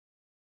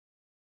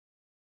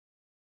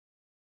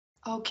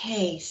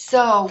Okay,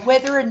 so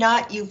whether or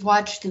not you've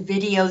watched the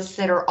videos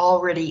that are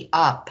already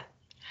up,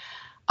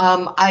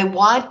 I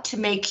want to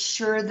make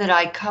sure that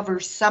I cover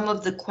some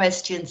of the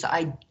questions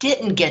I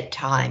didn't get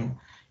time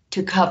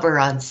to cover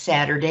on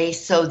Saturday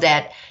so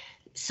that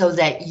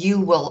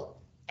you will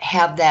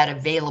have that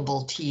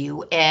available to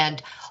you,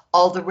 and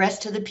all the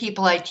rest of the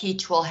people I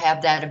teach will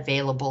have that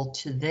available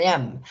to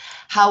them.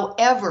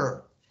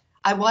 However,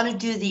 I want to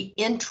do the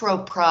intro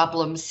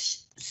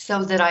problems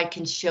so that I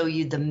can show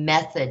you the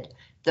method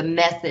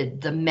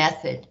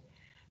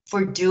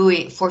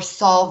for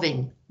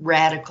solving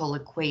radical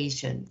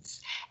equations.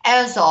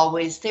 As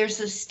always, there's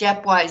a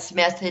stepwise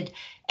method,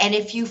 and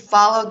if you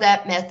follow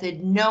that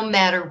method, no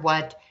matter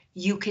what,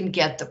 you can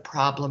get the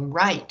problem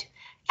right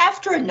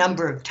after a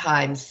number of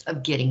times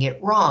of getting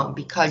it wrong,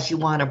 because you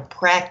want to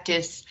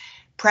practice,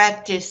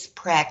 practice,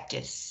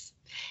 practice.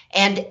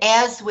 And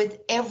as with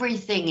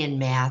everything in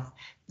math,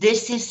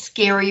 this is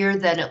scarier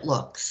than it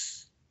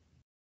looks.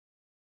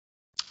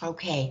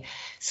 Okay,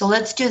 so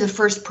let's do the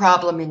first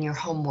problem in your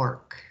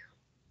homework.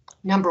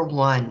 Number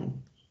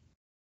 1.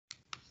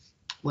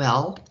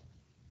 Well,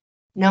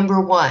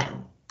 number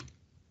 1.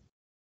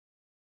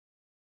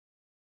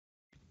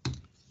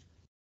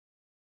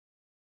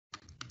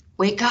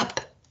 Wake up.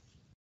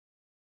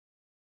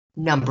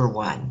 Number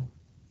 1.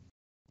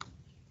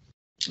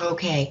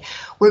 Okay,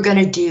 we're going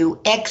to do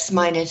x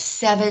minus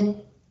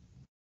 7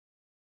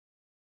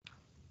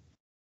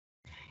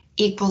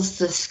 equals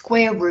the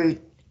square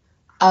root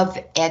of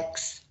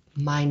x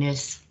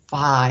minus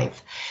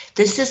 5.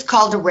 This is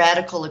called a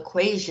radical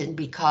equation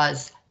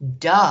because,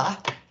 duh,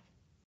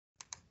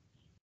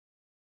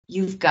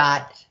 you've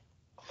got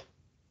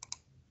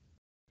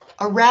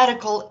a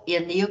radical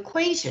in the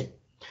equation.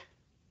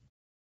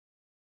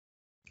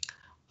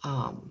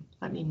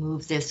 Let me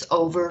move this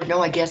over.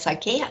 No, I guess I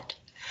can't.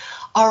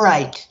 All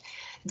right,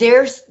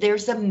 there's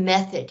a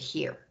method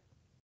here.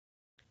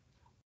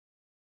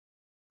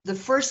 The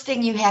first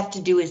thing you have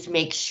to do is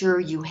make sure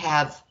you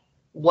have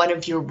one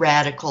of your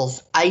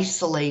radicals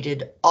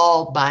isolated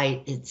all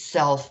by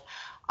itself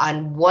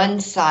on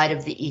one side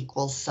of the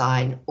equal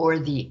sign or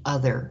the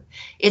other.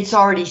 It's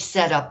already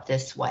set up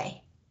this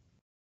way.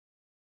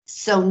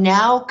 So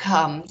now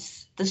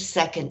comes the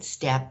second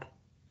step,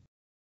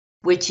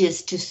 which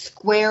is to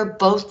square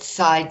both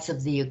sides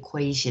of the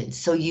equation.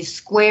 So you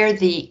square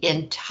the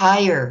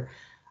entire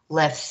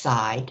left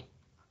side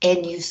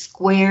and you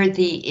square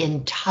the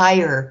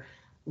entire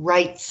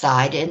right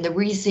side. And the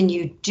reason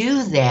you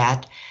do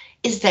that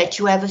is that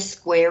you have a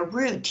square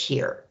root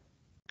here.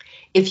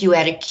 If you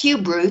had a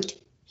cube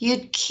root,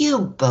 you'd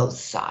cube both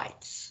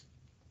sides,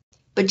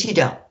 but you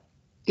don't.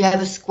 You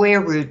have a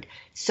square root,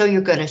 so you're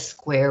going to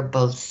square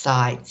both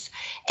sides.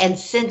 And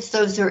since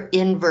those are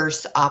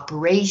inverse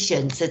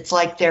operations, it's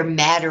like they're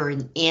matter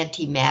and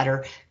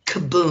antimatter,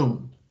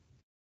 kaboom.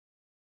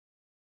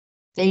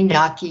 They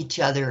knock each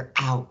other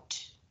out.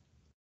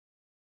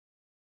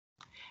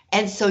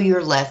 And so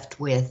you're left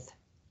with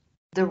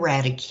the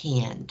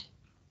radicand.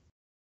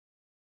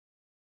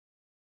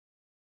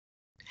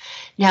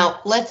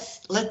 Now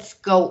let's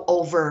go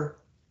over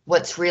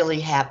what's really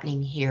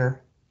happening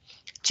here,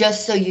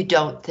 just so you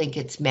don't think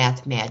it's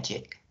math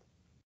magic.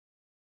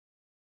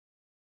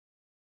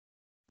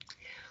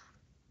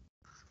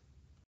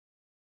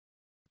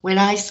 When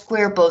I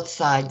square both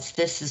sides,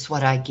 this is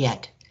what I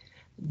get.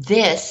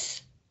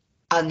 This,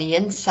 on the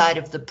inside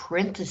of the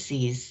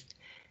parentheses,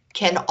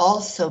 can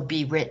also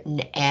be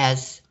written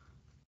as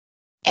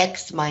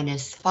x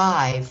minus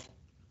 5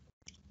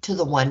 to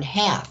the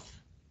 1/2.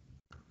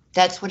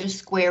 That's what a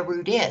square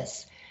root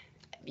is.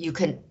 You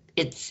can,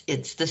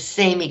 it's the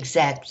same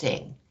exact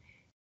thing.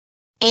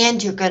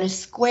 And you're going to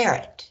square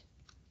it,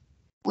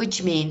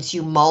 which means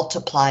you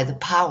multiply the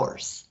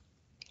powers.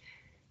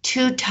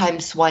 2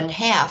 times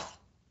 1/2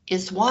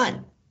 is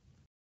 1.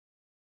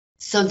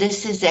 So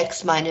this is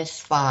x minus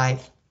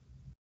 5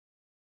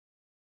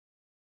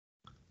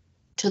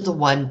 to the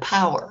 1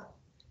 power,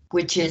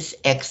 which is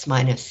x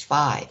minus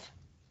 5.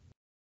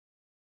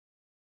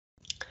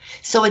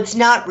 So it's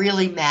not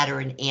really matter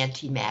and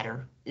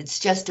antimatter. It's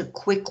just a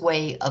quick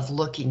way of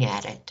looking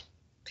at it.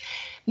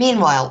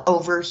 Meanwhile,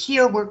 over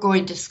here, we're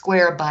going to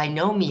square a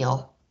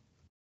binomial.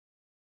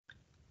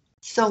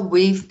 So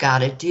we've got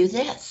to do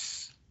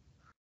this.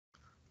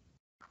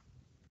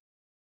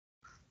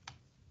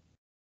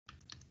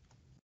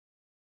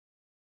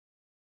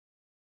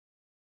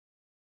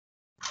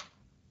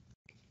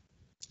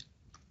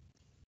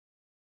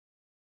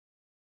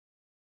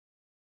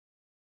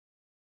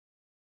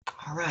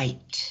 All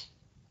right.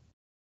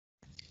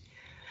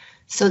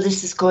 So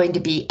this is going to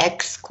be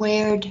x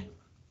squared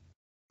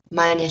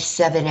minus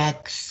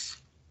 7x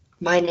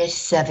minus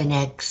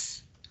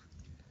 7x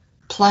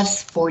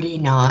plus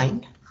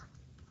 49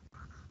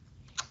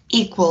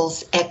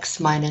 equals x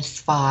minus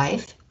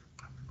 5.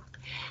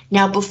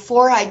 Now,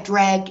 before I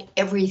drag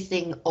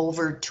everything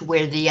over to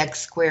where the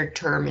x squared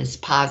term is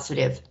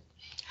positive,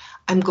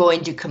 I'm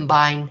going to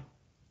combine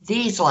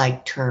these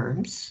like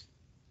terms.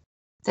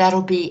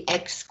 That'll be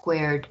x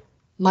squared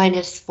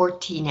minus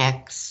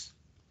 14x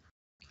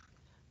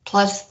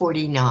plus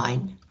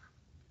 49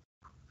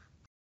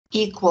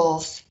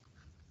 equals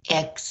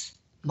x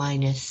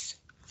minus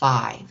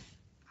 5.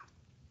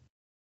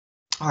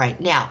 All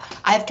right, now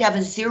I have to have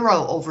a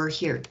 0 over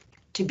here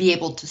to be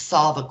able to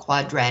solve a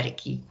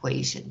quadratic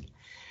equation.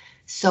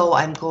 So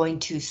I'm going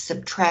to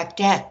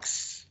subtract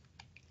x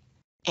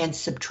and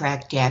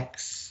subtract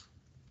x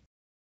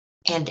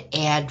and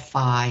add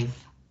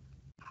 5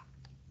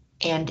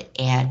 and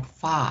add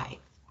 5.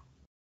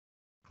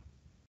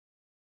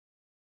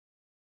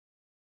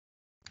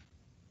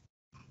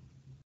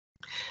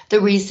 The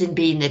reason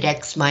being that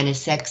x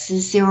minus x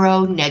is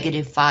 0,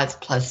 negative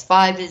 5 plus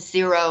 5 is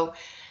 0,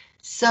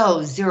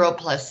 so 0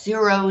 plus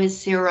 0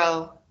 is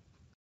 0.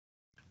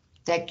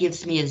 That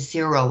gives me a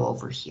 0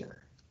 over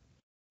here.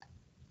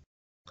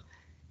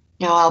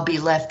 Now I'll be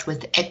left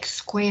with x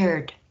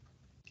squared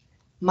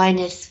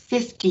minus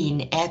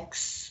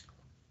 15x.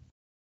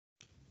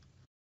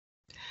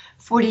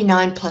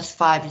 49 plus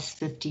 5 is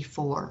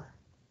 54.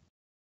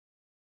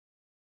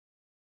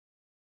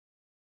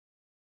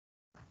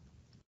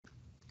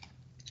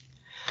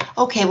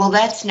 Okay, well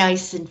that's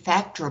nice and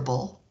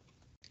factorable.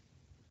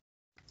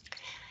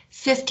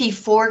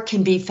 54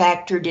 can be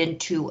factored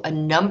into a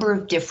number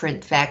of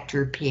different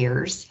factor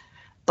pairs,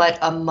 but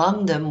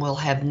among them we'll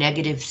have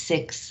negative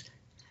 6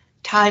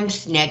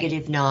 times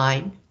negative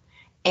 9,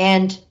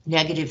 and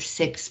negative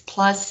 6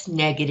 plus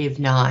negative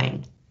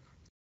 9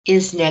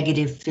 is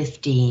negative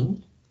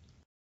 15,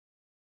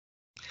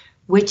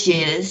 which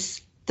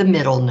is the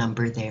middle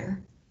number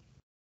there.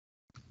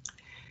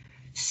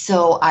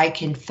 So I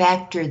can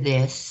factor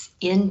this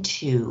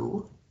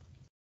into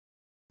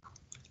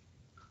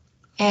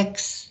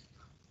x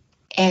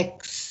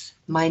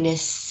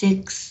minus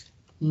 6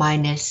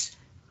 minus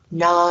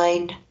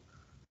 9.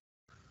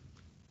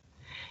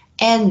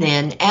 And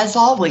then, as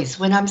always,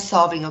 when I'm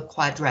solving a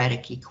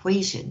quadratic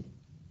equation,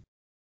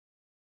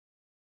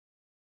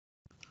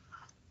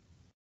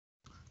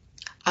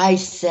 I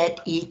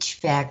set each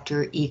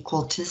factor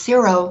equal to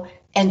 0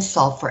 and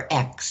solve for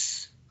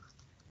x.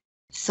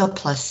 So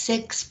plus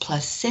 6,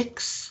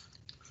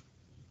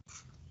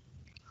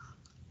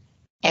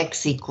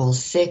 x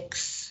equals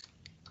 6,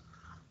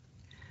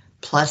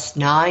 plus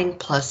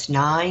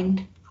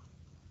 9,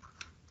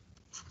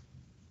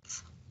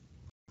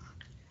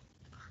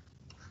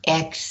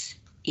 x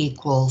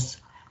equals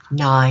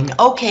 9.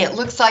 Okay, it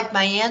looks like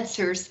my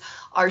answers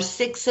are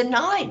 6 and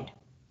 9.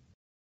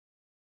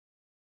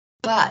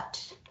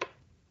 But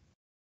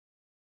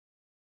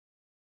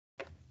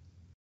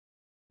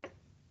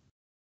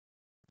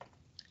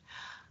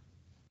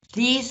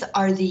these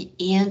are the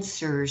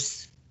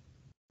answers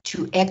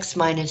to x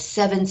minus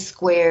 7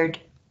 squared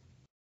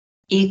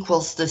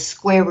equals the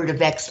square root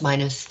of x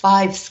minus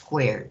 5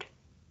 squared.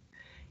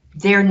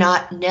 They're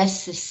not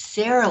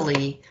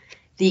necessarily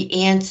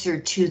the answer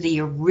to the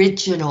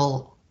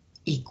original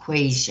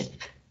equation.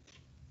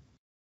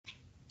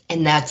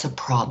 And that's a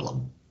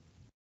problem.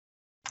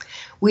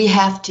 We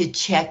have to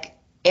check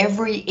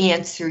every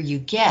answer you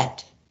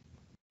get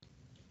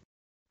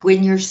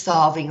when you're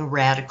solving a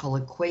radical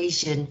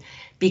equation,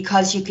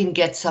 because you can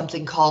get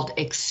something called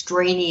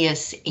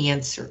extraneous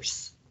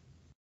answers.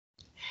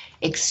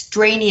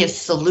 Extraneous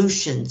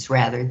solutions,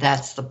 rather,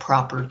 that's the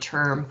proper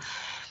term.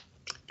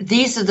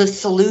 These are the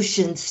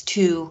solutions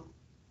to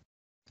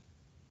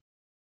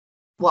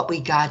what we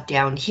got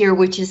down here,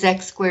 which is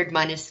x squared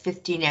minus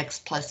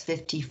 15x plus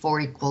 54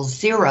 equals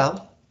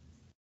 0.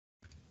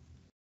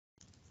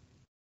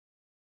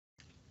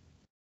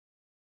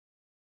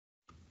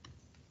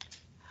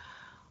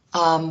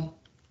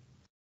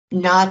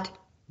 Not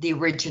the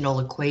original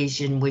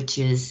equation, which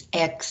is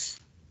x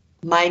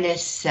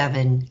minus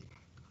 7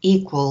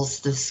 equals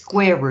the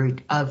square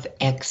root of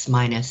x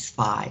minus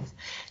 5.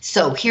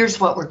 So here's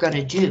what we're going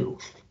to do.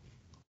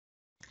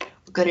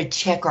 We're going to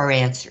check our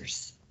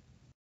answers.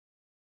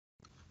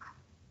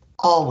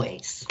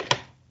 Always.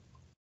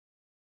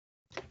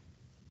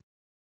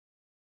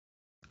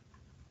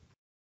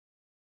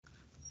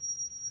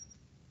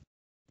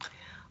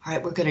 All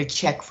right, we're going to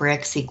check for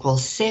x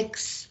equals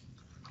 6,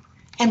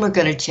 and we're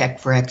going to check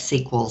for x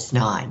equals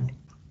 9.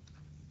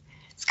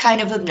 It's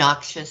kind of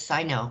obnoxious,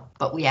 I know,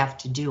 but we have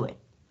to do it.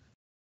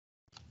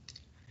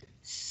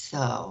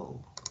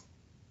 So,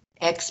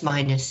 x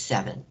minus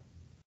 7.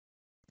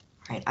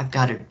 All right, I've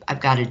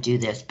got to do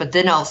this, but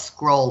then I'll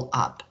scroll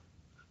up.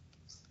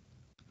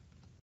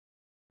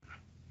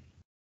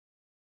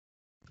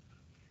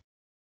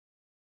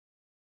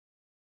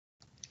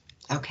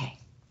 Okay.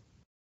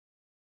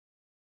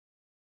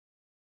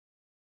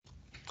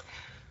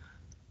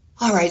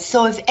 All right,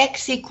 so if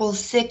x equals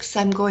 6,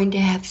 I'm going to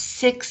have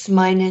 6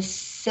 minus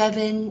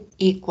 7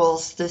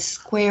 equals the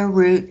square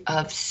root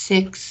of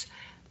 6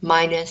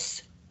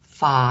 minus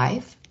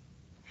 5.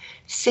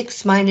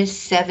 6 minus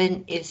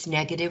 7 is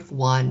negative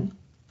 1.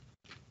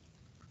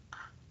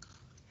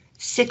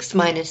 6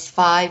 minus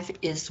 5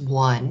 is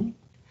 1.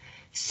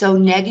 So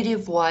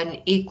negative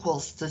 1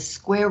 equals the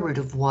square root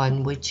of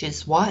 1, which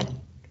is 1.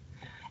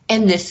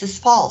 And this is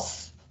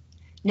false.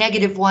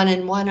 Negative 1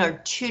 and 1 are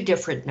two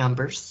different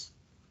numbers.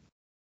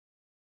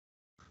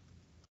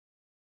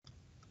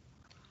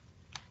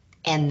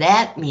 And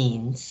that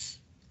means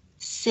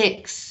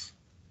 6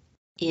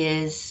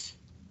 is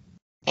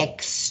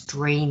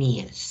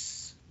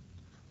extraneous.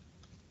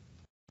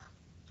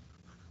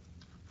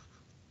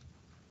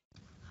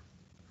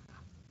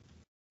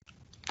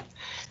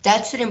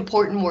 That's an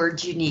important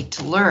word you need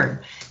to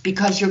learn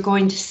because you're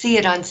going to see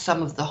it on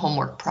some of the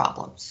homework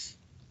problems.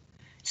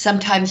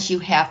 Sometimes you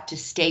have to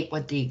state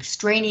what the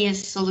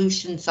extraneous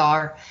solutions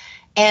are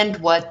and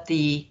what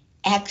the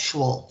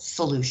actual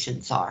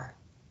solutions are.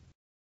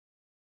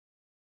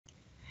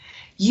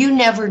 You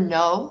never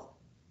know,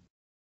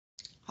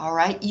 all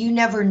right? You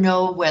never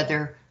know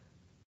whether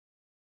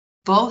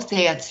both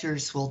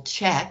answers will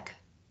check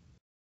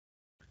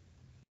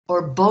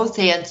or both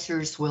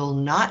answers will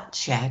not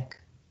check,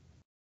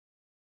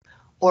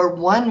 or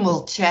one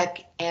will check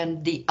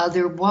and the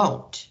other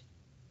won't.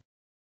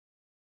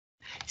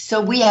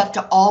 So we have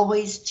to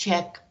always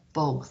check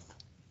both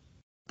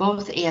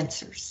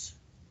answers.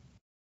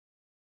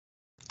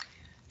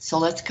 So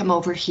let's come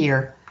over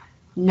here.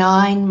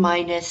 9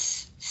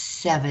 minus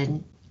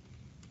 7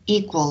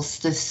 equals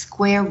the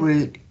square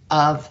root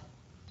of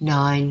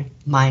 9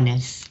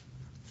 minus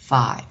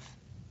 5.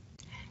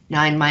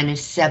 9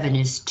 minus 7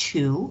 is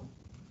 2.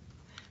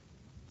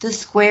 The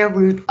square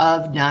root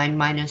of 9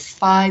 minus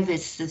 5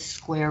 is the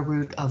square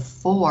root of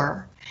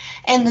 4.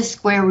 And the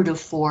square root of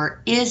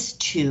 4 is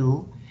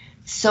 2.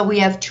 So we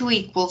have 2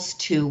 equals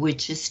 2,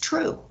 which is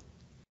true.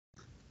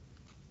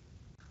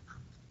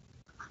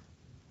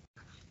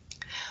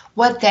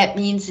 What that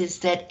means is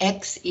that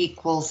x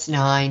equals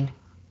 9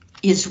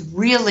 is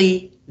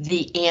really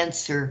the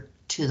answer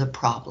to the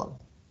problem.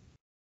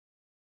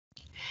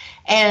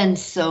 And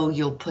so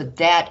you'll put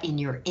that in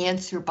your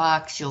answer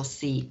box. You'll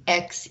see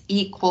x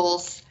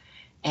equals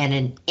and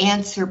an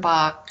answer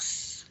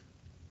box.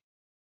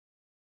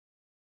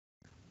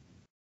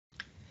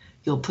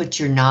 You'll put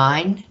your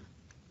 9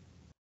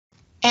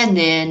 and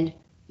then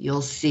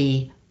you'll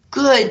see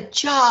good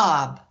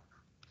job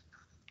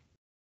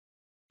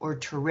or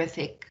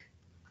terrific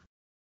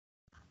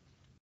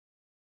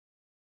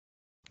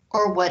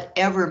or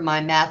whatever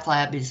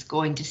MyMathLab is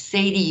going to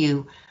say to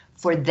you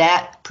for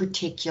that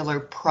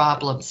particular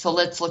problem. So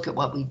let's look at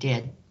what we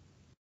did.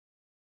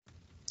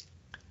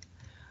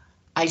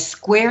 I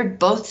squared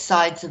both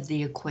sides of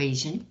the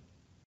equation.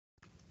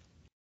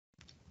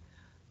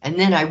 And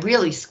then I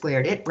really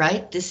squared it,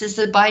 right? This is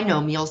a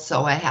binomial,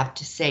 so I have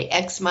to say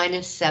x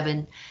minus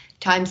 7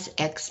 times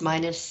x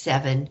minus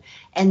 7,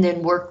 and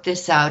then work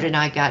this out, and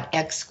I got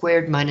x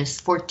squared minus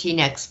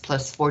 14x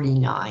plus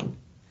 49.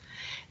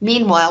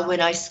 Meanwhile,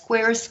 when I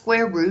square a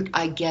square root,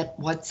 I get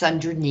what's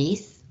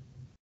underneath.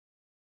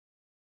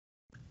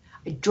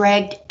 I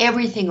dragged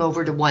everything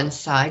over to one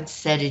side,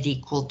 set it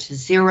equal to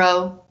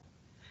 0.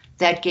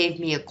 That gave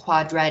me a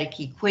quadratic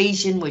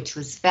equation, which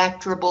was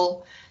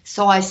factorable,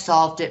 so I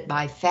solved it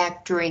by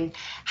factoring.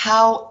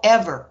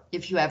 However,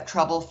 if you have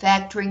trouble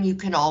factoring, you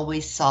can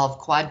always solve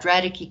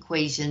quadratic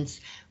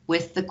equations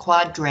with the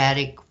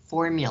quadratic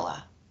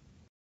formula.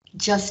 It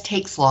just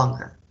takes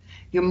longer.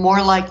 You're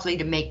more likely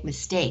to make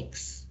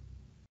mistakes.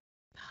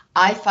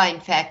 I find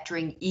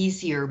factoring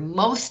easier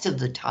most of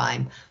the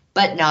time,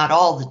 but not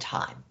all the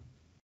time.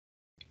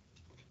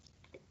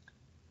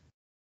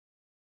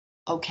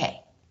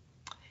 Okay.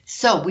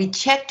 So we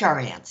checked our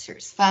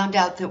answers, found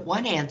out that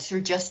one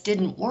answer just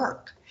didn't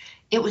work.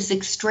 It was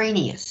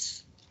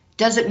extraneous.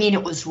 Doesn't mean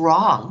it was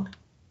wrong,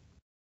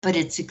 but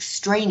it's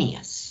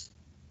extraneous.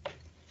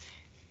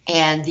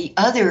 And the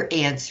other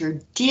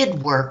answer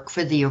did work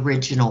for the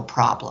original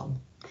problem.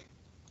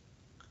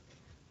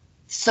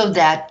 So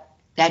that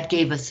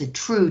gave us a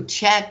true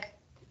check.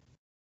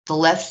 The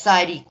left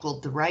side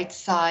equaled the right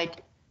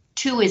side.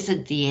 2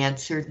 isn't the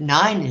answer,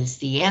 9 is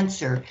the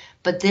answer,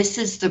 but this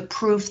is the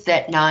proof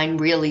that 9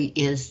 really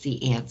is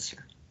the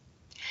answer.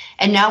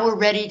 And now we're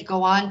ready to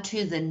go on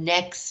to the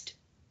next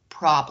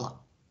problem.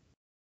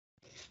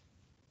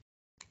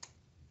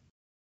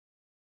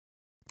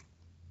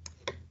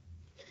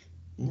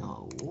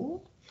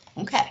 No,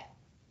 okay.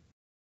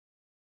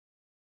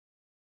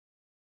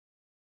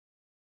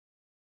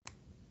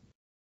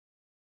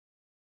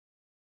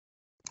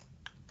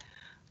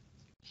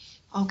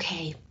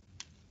 Okay,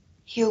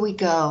 here we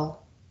go.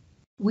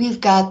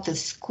 We've got the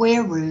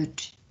square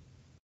root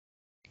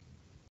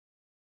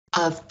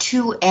of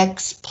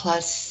 2x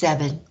plus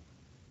 7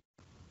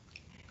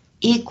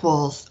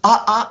 equals,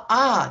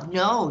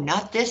 no,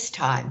 not this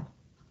time.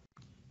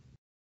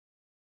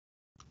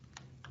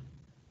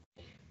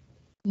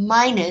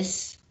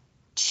 Minus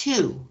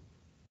 2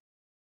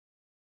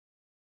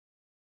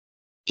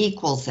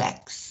 equals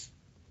x.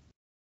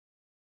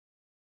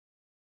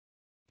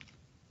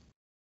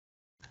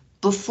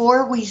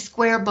 Before we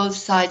square both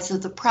sides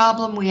of the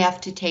problem, we have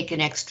to take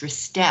an extra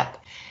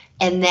step,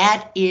 and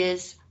that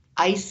is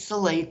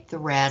isolate the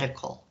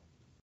radical.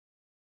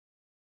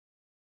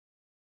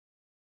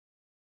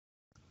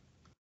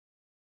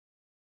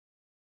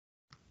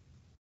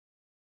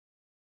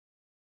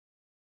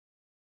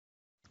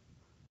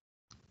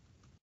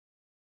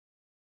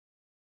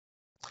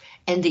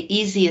 And the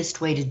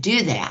easiest way to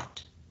do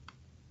that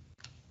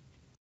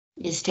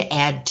is to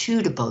add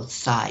 2 to both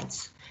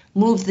sides.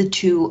 Move the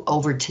 2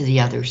 over to the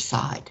other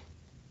side.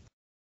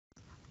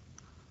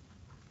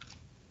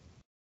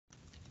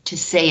 To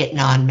say it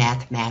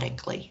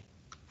non-mathematically.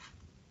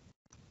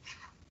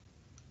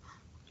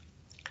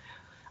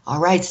 All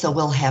right, so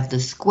we'll have the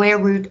square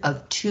root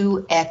of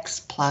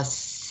 2x plus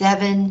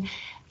 7,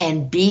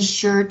 and be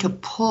sure to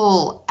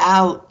pull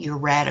out your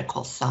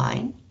radical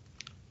sign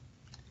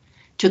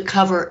to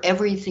cover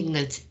everything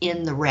that's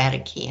in the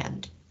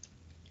radicand.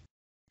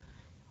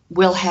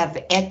 We'll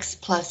have x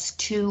plus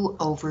 2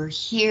 over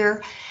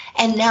here,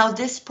 and now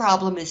this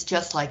problem is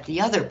just like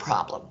the other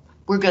problem.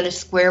 We're going to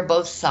square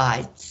both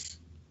sides,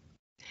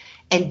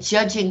 and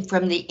judging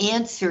from the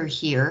answer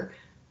here,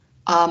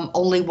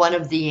 only one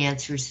of the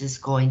answers is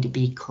going to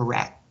be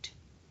correct.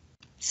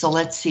 So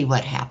let's see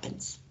what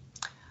happens.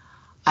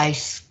 I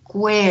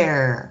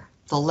square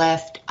the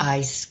left,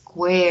 I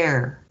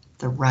square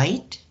the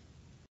right.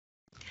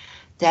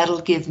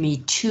 That'll give me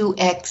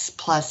 2x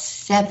plus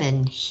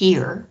 7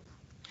 here,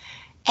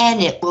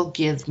 and it will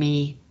give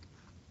me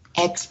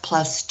x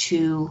plus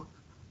 2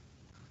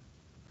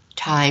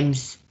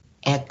 times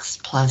x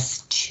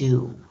plus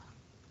 2.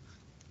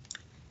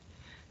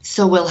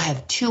 So we'll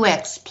have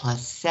 2x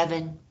plus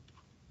 7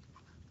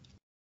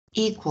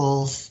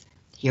 equals,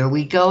 here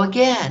we go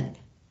again,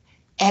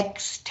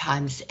 x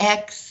times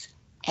x,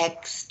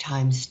 x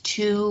times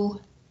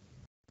 2,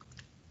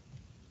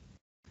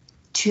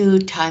 2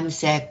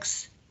 times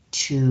x,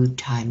 2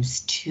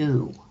 times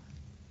 2.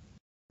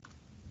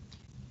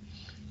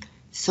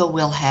 So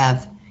we'll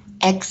have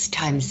x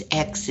times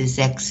x is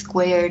x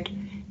squared,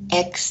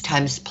 x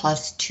times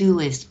plus 2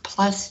 is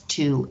plus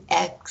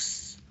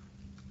 2x,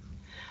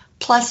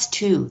 plus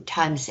 2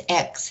 times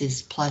x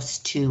is plus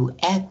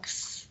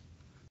 2x,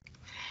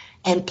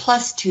 and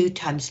plus 2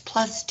 times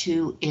plus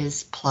 2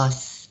 is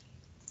plus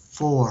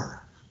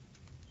 4.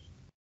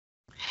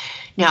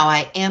 Now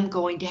I am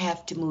going to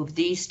have to move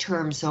these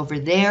terms over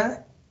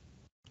there.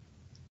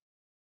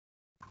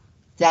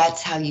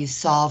 That's how you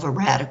solve a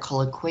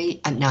radical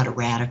equation, not a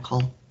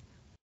radical,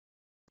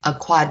 a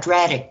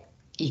quadratic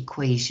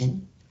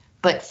equation.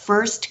 But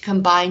first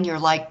combine your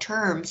like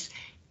terms.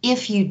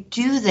 If you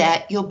do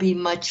that, you'll be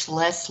much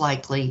less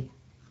likely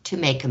to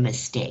make a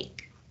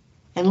mistake.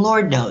 And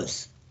Lord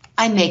knows,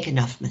 I make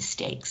enough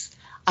mistakes.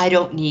 I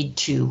don't need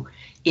to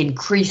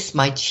increase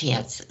my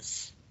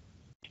chances.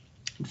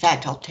 In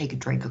fact, I'll take a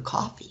drink of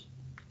coffee.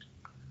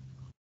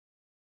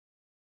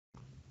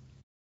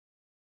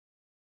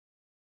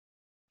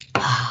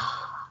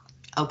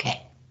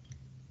 Okay.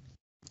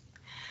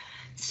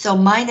 So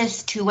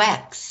minus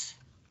 2x,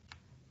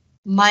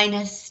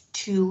 minus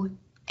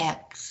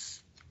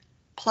 2x,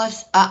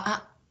 plus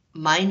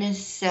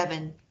minus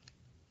 7,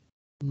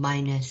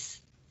 minus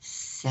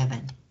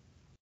 7.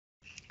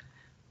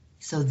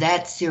 So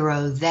that's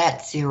 0,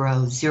 that's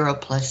 0, 0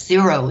 plus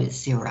 0 is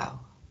 0.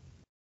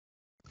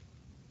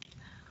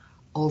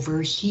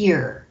 Over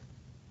here,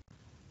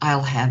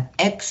 I'll have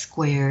x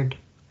squared.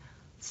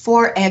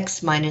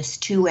 4x minus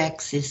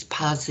 2x is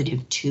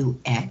positive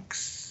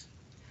 2x.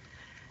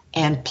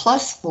 And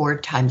plus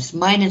 4 times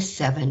minus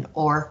 7,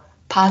 or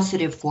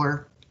positive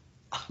 4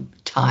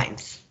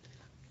 times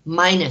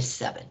minus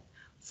 7.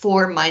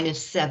 4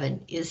 minus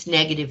 7 is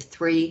negative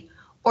 3,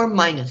 or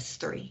minus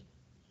 3.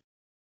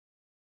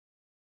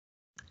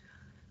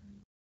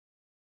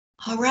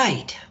 All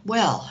right,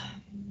 well,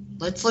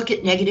 let's look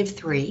at negative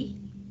 3.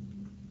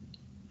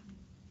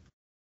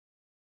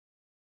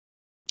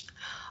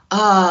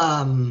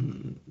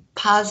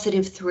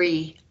 Positive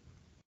 3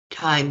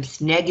 times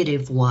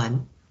negative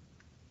 1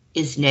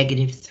 is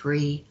negative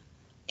 3,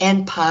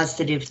 and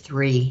positive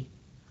 3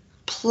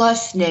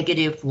 plus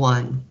negative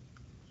 1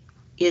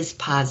 is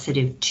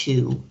positive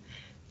 2,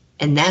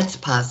 and that's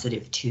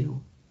positive 2.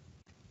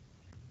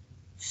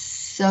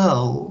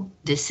 So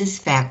this is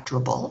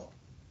factorable.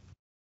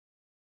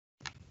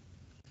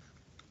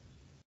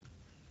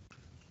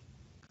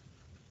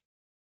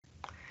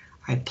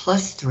 All right,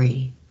 plus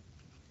 3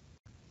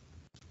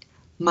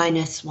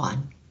 minus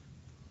 1.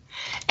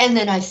 And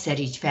then I set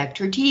each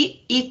factor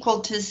t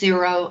equal to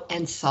 0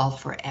 and solve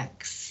for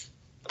x.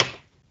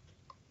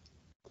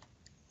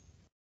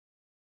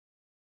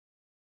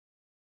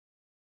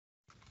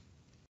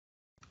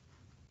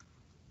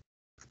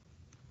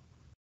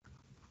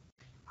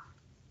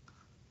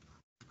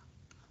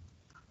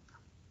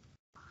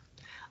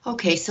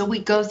 Okay, so we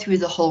go through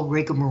the whole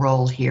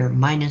rigmarole here.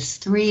 Minus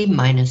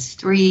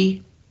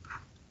 3,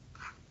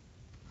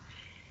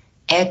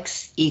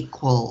 x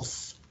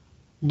equals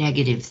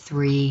negative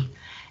 3,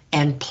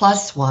 and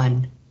plus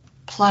 1,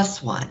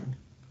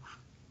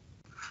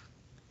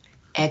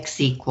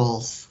 x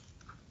equals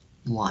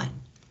 1.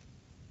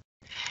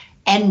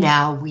 And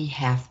now we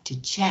have to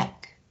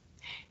check.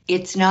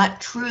 It's not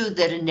true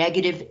that a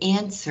negative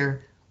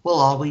answer will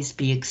always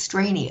be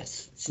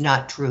extraneous. It's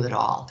not true at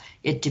all.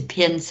 It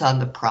depends on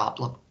the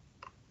problem.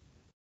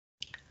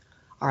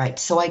 All right,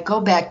 so I go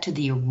back to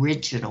the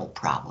original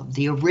problem,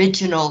 the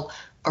original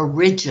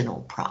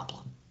problem.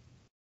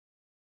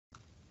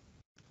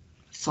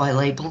 So I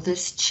label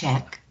this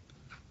check.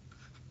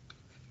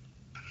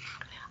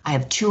 I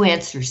have two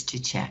answers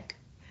to check.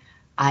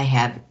 I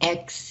have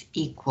x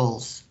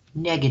equals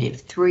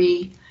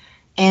 -3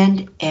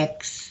 and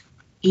x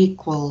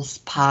equals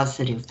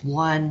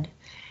 +1.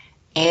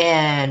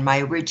 And my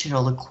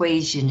original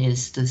equation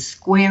is the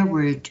square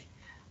root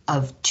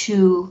of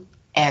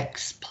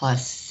 2x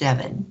plus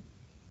 7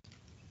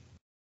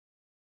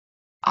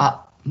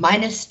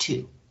 minus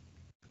 2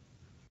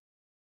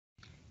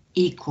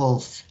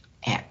 equals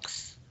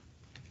x.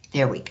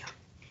 There we go.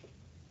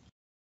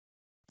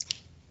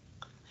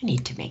 I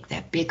need to make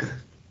that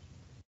bigger.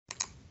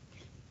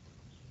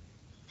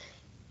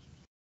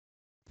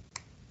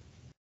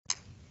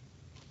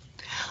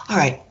 All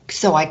right,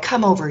 so I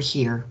come over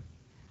here.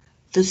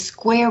 The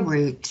square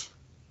root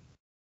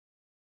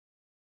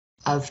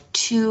of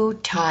 2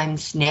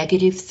 times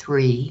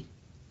 -3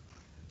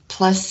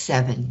 plus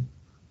 7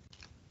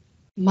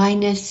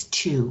 minus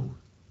 2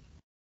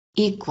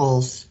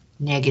 equals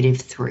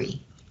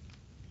 -3.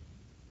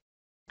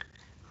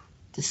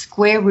 The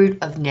square root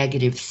of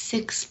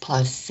 -6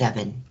 plus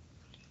 7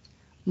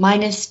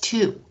 minus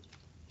 2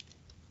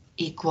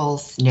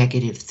 equals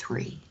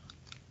 -3.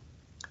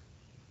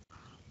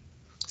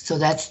 So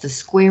that's the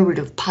square root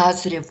of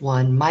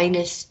 +1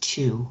 minus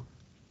 2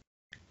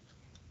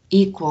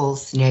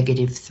 equals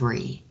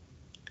 -3.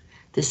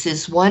 This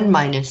is 1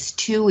 minus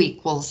 2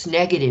 equals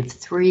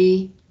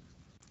 -3.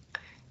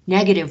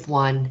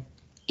 -1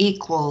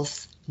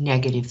 equals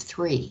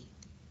 -3.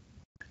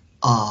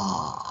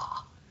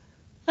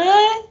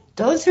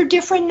 Those are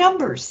different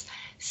numbers,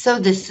 so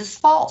this is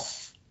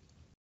false.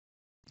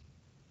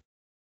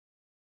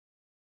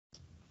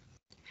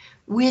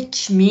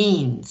 Which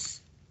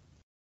means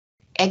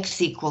x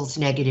equals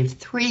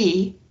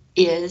 -3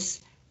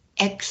 is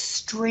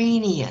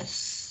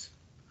extraneous.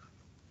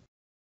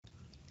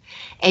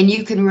 And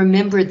you can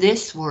remember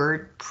this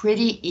word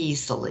pretty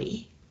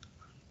easily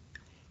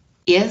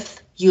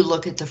if you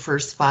look at the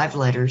first 5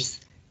 letters,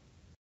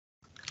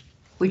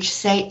 which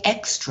say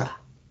extra.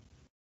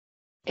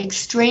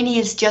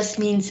 Extraneous just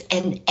means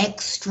an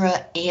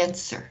extra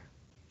answer,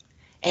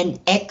 an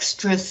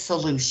extra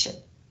solution.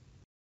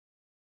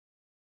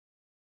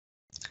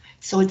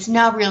 So it's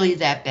not really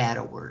that bad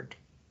a word.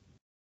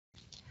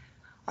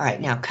 All right,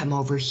 now come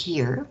over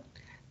here.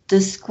 The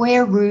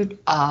square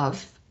root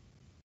of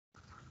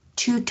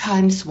 2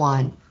 times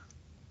 1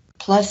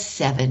 plus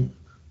 7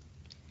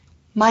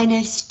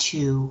 minus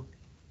 2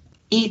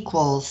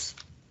 equals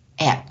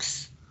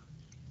x,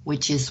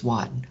 which is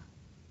 1.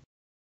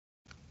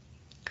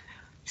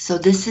 So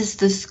this is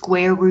the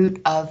square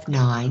root of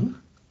 9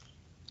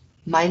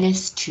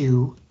 minus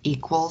 2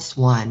 equals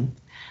 1.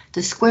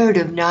 The square root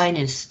of 9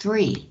 is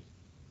 3.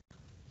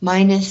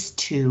 Minus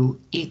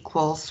 2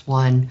 equals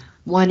 1.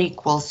 1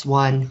 equals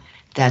 1.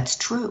 That's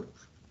true.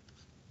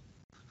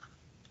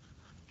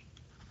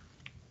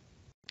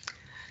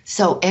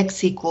 So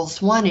x equals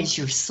 1 is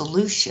your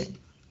solution.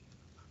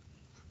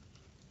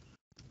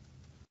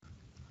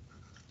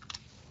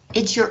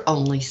 It's your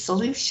only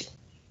solution.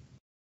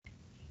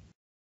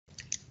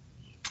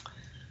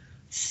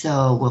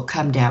 So we'll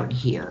come down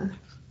here.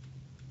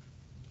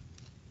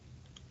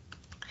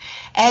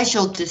 As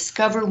you'll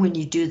discover when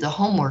you do the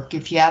homework,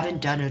 if you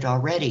haven't done it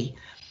already,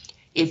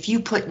 if you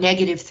put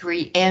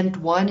 -3 and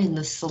 1 in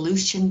the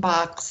solution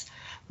box,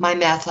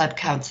 MyMathLab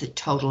counts it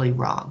totally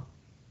wrong.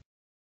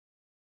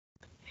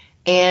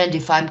 And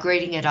if I'm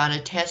grading it on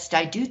a test,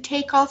 I do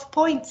take off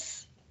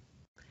points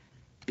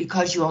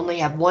because you only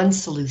have one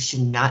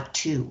solution, not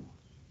two.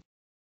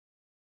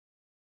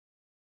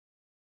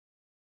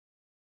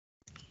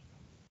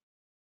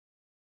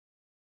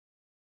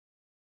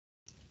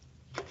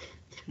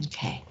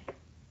 Okay.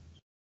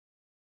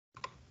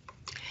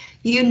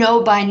 You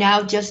know by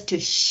now just to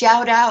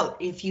shout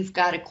out if you've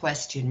got a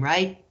question,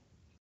 right?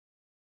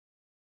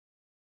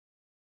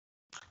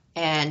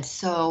 And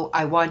so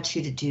I want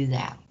you to do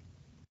that.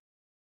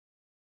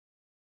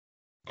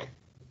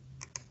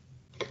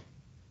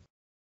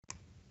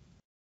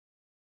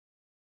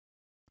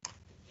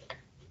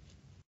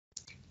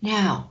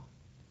 Now,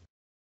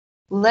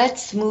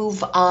 let's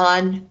move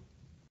on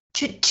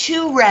to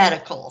 2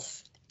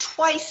 radicals,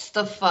 twice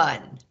the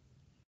fun.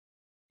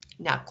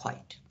 Not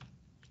quite.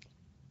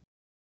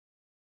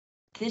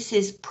 This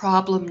is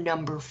problem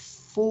number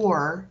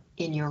 4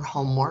 in your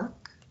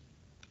homework.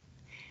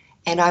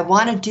 And I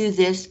want to do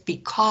this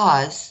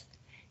because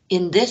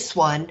in this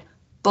one,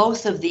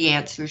 both of the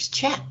answers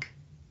check.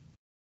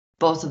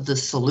 Both of the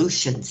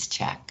solutions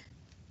check.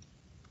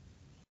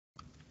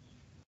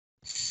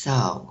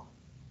 So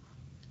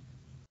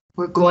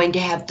we're going to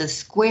have the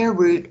square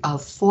root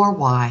of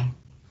 4y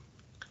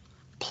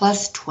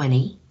plus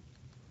 20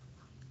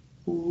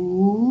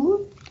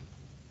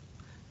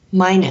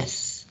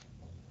 minus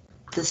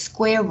the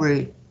square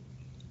root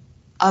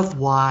of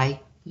y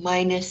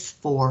minus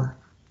 4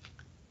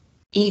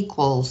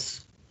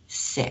 equals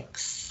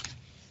 6.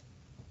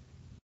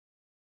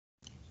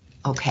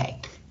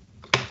 Okay.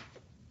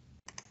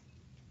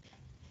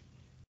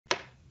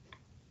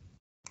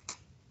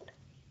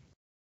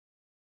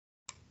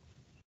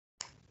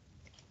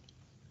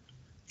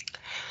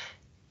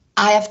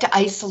 I have to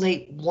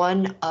isolate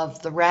one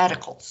of the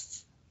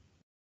radicals.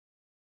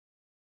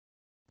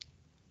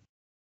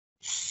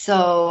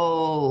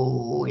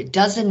 So it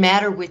doesn't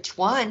matter which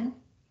one,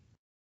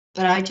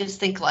 but I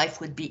just think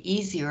life would be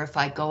easier if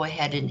I go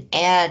ahead and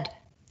add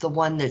the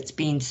one that's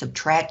being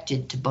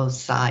subtracted to both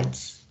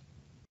sides.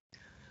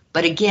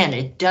 But again,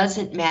 it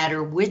doesn't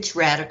matter which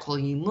radical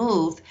you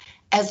move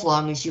as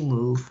long as you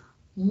move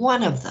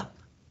one of them.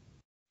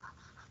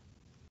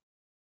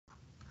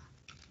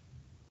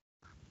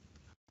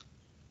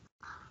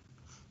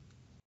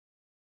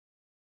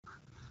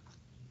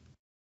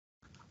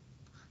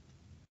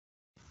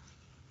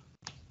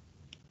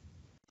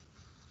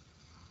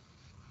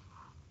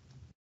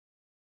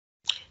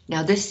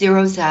 Now this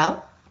zeroes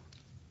out,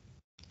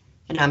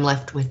 and I'm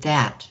left with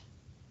that.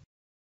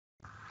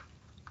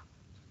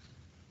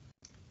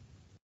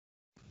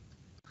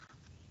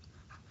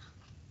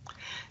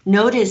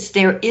 Notice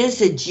there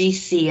is a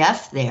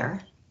GCF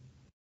there.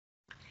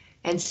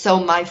 And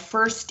so my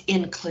first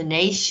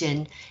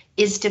inclination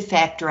is to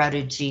factor out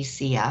a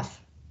GCF,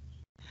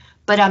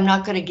 but I'm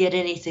not going to get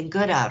anything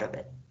good out of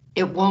it.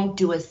 It won't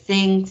do a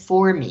thing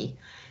for me,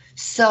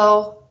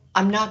 so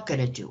I'm not going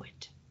to do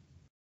it.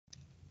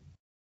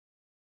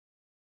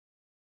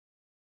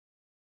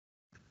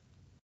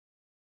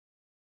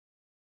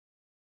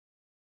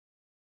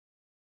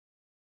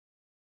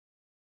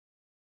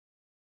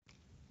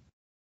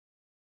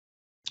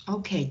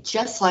 Okay,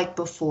 just like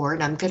before,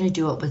 and I'm going to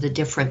do it with a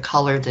different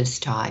color this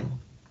time.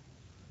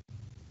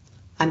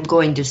 I'm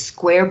going to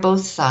square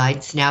both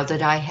sides now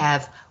that I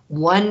have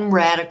one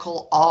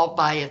radical all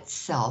by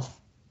itself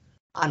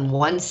on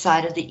one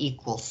side of the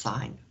equal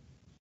sign.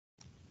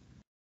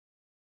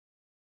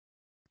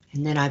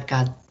 And then I've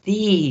got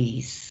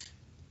these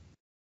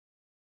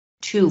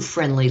two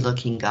friendly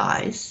looking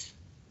guys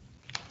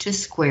to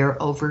square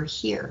over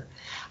here.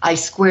 I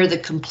square the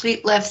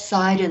complete left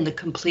side and the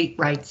complete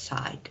right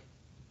side.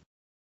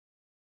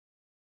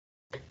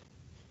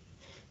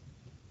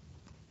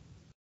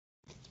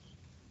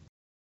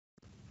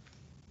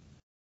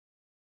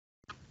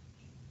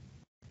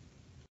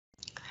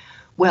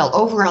 Well,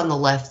 over on the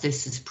left,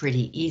 this is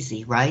pretty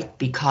easy, right?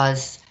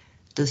 Because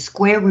the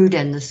square root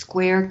and the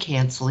square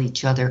cancel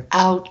each other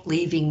out,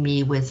 leaving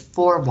me with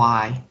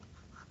 4y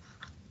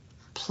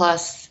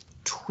plus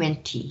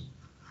 20.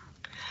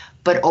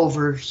 But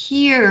over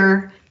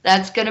here,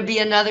 that's going to be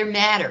another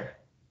matter.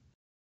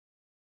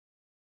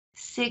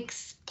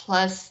 6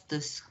 plus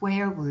the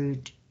square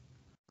root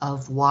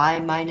of y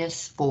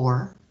minus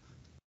 4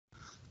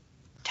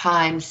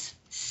 times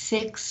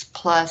 6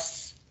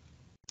 plus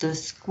the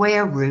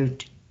square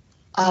root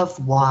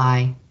of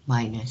y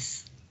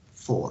minus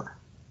 4.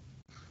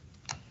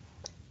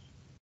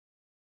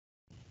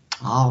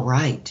 All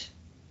right.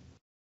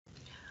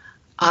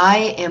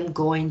 I am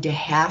going to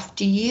have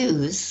to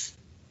use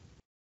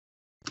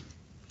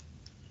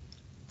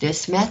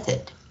this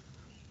method.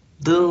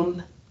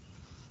 Boom,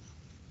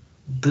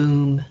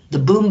 boom, the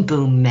boom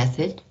boom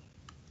method.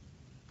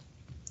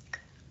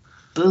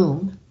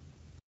 Boom,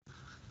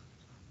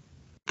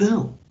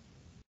 boom.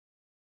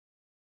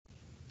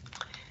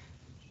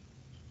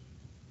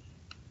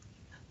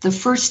 The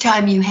first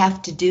time you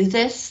have to do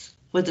this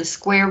with a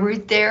square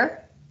root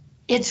there,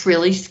 it's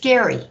really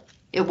scary.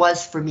 It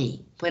was for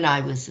me when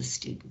I was a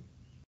student.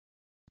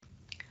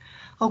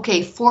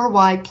 Okay,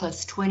 4y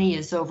plus 20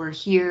 is over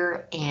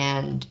here,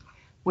 and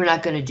we're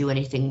not going to do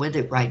anything with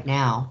it right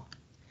now.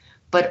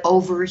 But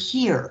over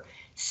here,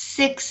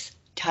 6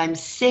 times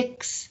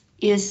 6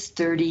 is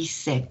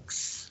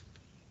 36.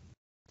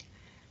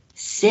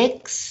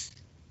 6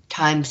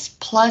 times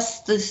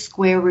plus the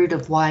square root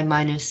of y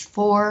minus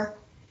 4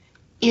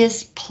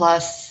 is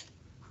plus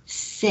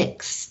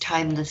 6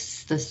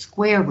 times the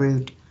square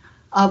root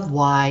of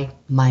y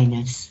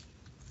minus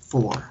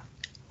 4.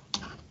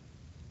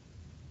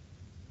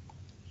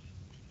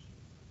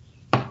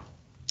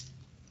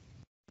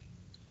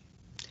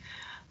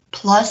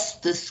 Plus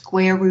the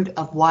square root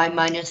of y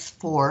minus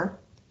 4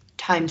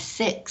 times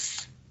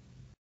 6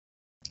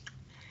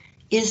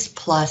 is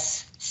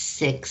plus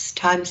 6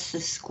 times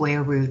the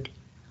square root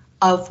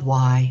of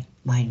y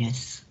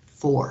minus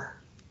 4.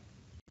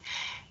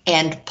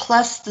 And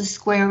plus the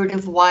square root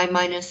of y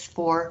minus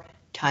 4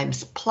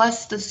 times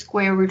plus the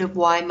square root of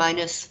y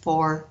minus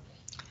 4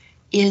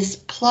 is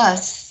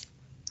plus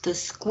the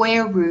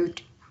square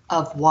root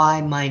of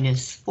y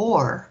minus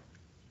 4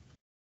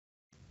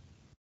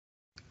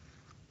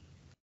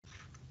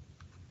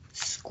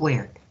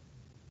 squared.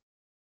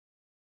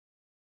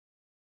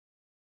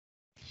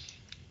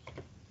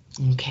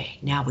 Okay,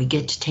 now we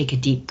get to take a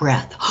deep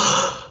breath.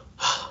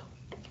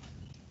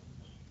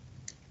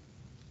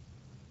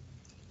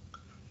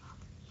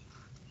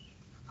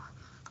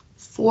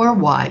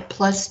 4y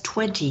plus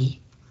 20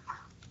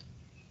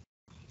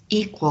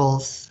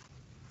 equals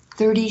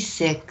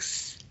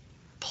 36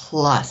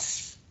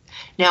 plus.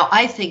 Now,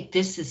 I think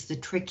this is the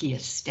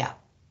trickiest step.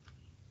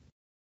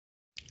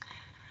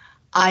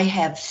 I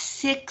have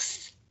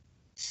 6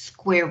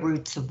 square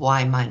roots of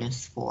y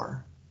minus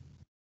 4,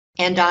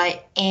 and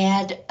I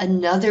add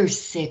another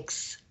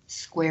 6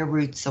 square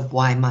roots of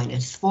y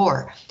minus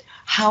 4.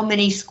 How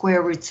many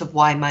square roots of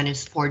y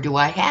minus 4 do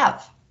I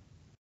have?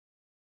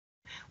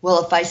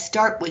 Well, if I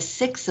start with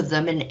 6 of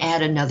them and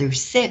add another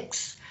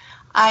 6,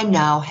 I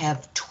now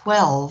have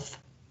 12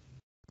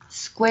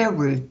 square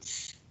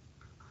roots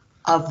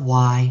of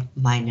y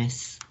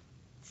minus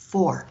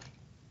 4.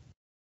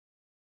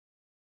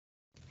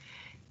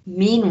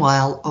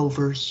 Meanwhile,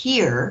 over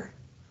here,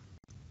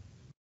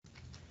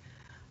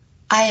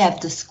 I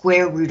have the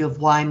square root of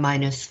y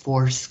minus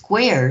 4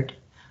 squared.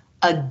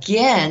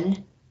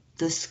 Again,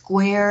 the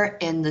square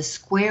and the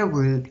square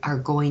root are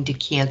going to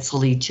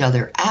cancel each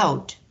other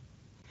out,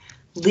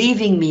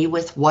 leaving me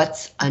with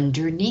what's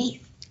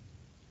underneath.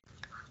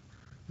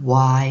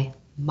 Y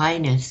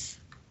minus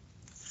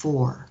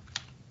 4.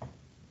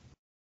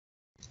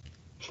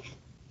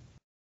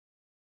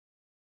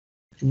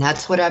 And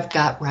that's what I've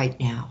got right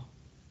now.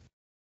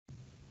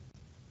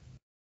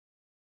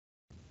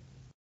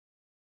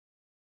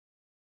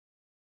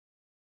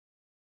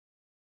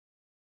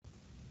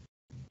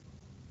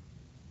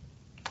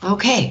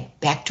 Okay,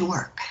 back to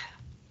work.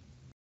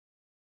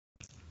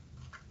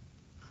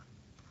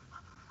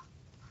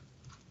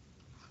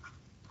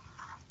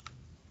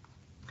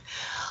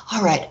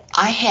 All right,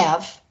 I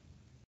have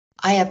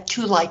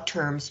two like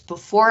terms.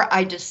 Before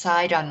I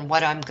decide on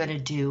what I'm going to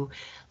do,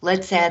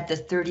 let's add the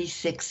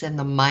 36 and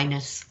the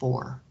minus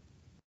 4.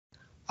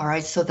 All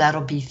right, so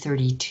that'll be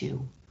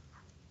 32.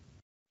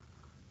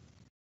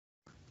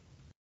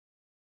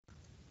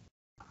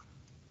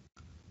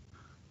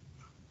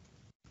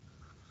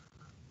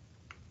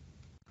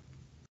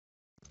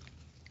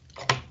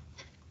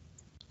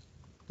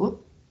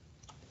 Whoop.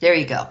 There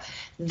you go.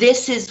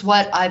 This is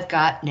what I've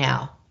got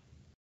now.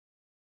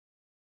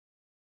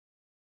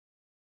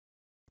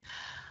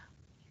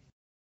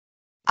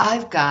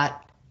 I've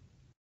got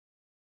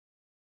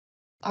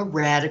a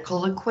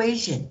radical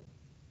equation.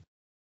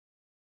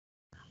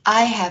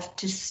 I have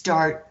to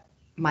start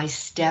my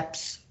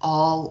steps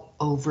all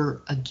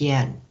over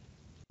again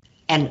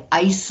and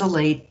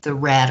isolate the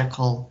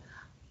radical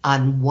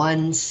on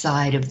one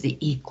side of the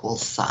equal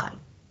sign.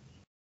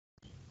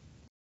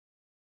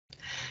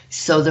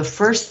 So the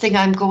first thing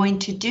I'm going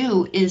to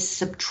do is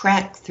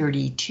subtract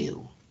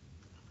 32.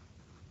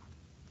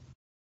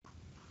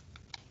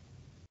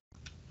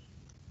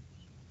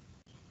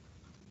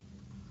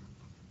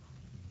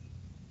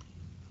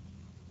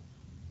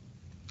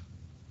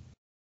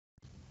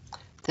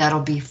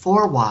 That'll be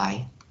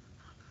 4y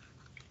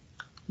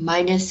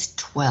minus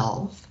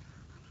 12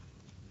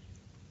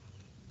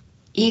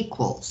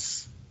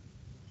 equals,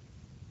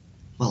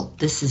 well,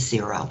 this is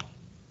 0.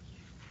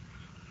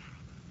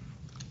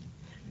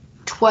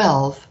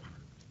 12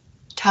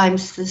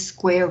 times the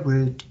square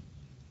root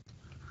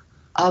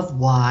of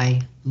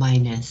y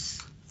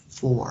minus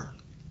 4.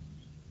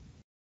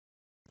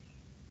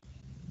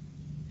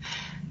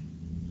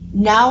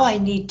 Now I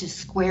need to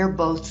square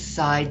both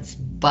sides,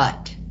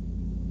 but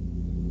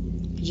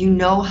you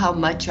know how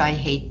much I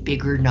hate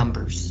bigger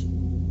numbers.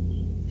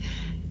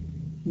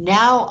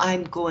 Now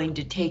I'm going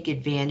to take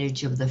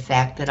advantage of the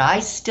fact that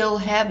I still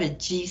have a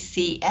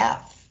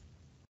GCF.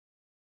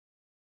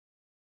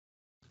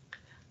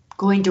 I'm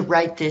going to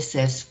write this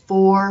as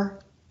 4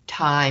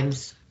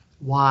 times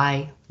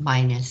y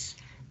minus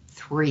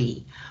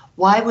 3.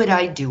 Why would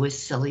I do a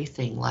silly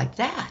thing like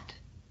that?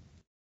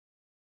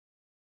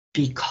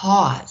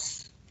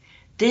 Because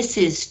this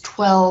is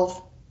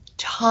 12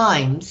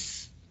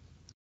 times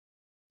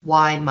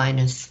y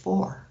minus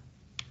 4.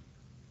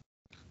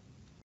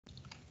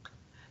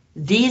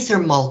 These are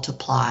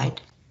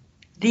multiplied.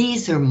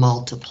 These are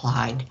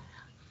multiplied.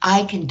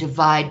 I can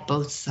divide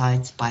both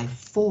sides by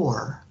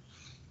 4.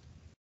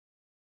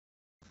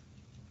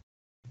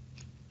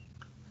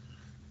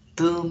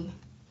 Boom.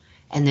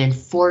 And then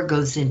 4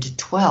 goes into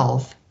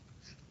 12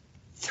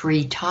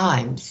 3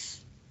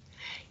 times.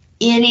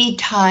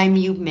 Anytime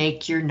you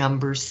make your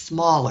numbers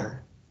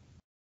smaller,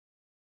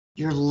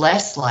 you're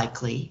less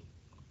likely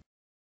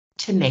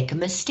to make a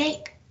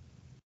mistake.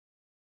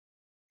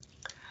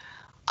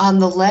 On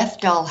the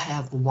left, I'll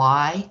have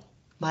y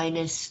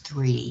minus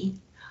 3.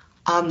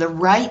 On the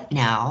right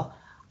now,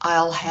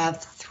 I'll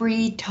have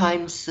 3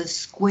 times the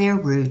square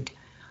root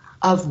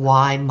of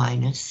y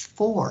minus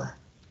 4.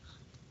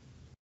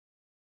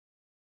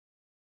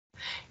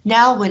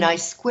 Now when I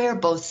square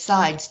both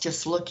sides,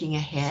 just looking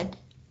ahead,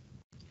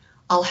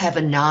 I'll have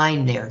a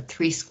 9 there.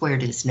 3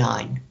 squared is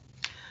 9.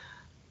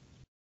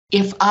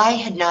 If I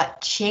had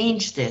not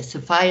changed this,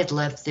 if I had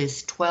left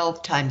this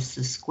 12 times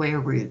the square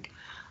root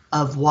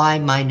of y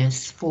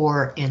minus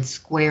 4 and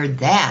squared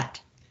that,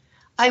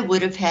 I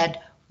would have had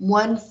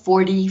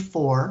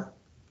 144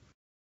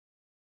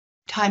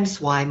 times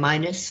y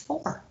minus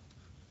 4.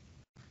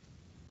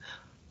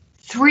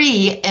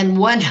 3 and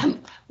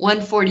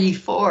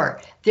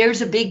 144.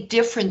 There's a big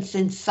difference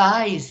in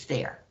size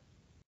there.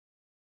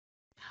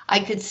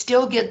 I could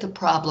still get the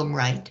problem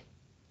right,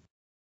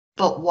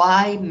 but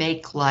why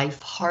make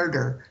life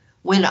harder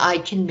when I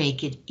can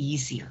make it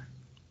easier?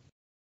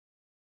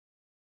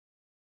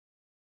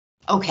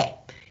 Okay,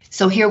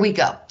 so here we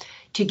go.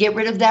 To get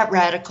rid of that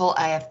radical,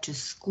 I have to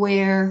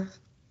square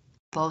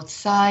both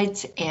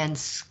sides and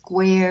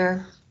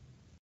square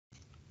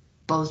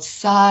both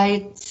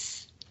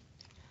sides.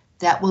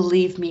 That will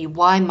leave me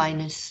y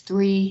minus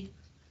 3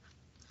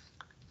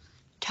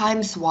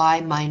 times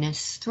y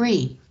minus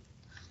 3.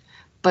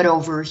 But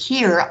over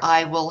here,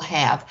 I will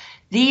have,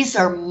 these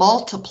are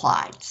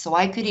multiplied, so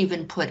I could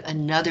even put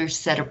another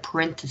set of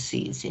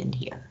parentheses in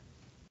here.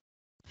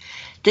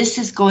 This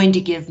is going to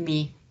give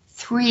me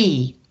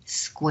 3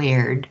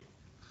 squared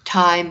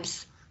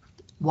times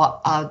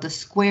the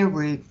square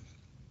root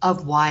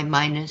of y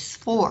minus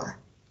 4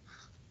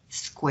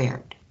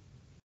 squared,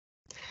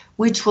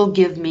 which will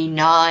give me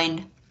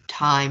 9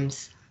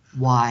 times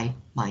y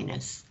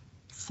minus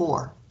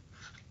 4.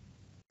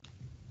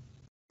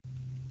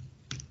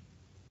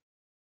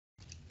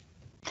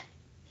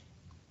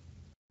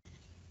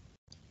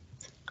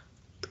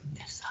 Bring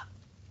this up.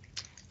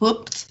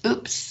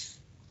 Oops.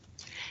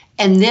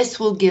 And this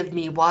will give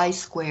me y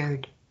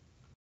squared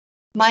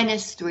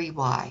minus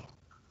 3y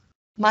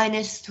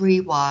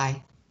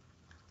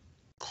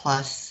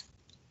plus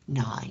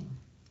 9.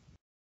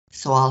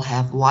 So I'll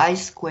have y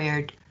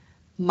squared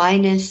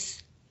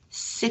minus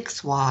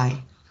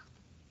 6y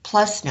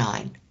plus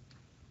 9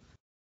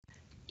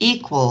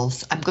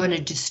 equals, I'm going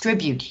to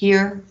distribute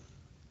here,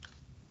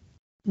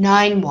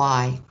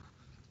 9y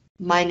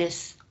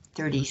minus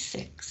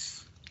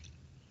 36.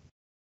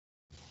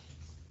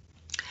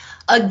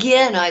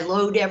 Again, I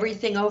load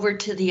everything over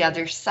to the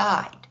other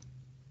side.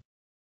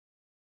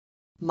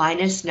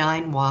 Minus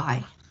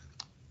 9y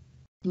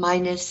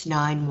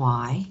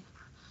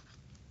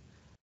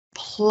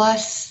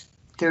plus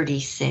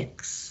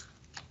 36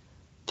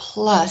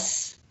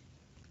 plus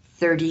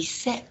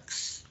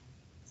 36.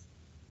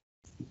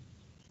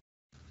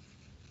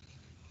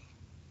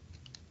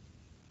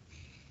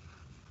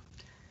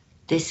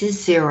 This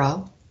is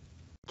 0.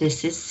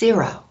 This is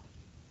 0.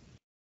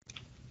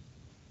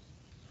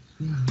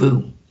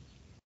 Boom.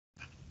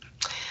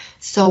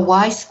 So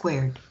y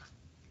squared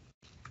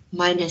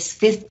minus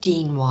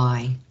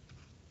 15y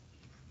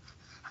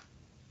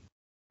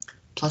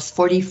plus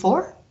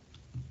 44?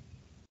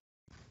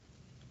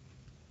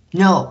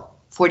 No,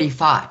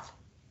 45.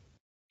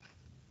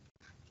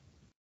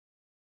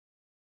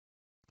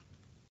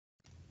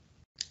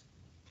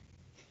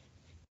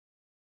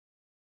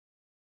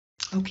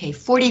 Okay,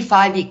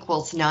 45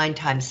 equals 9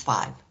 times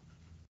 5.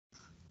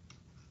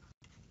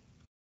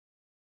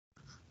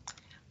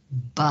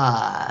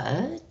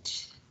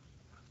 But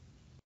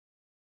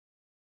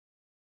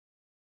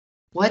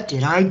what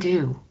did I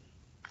do?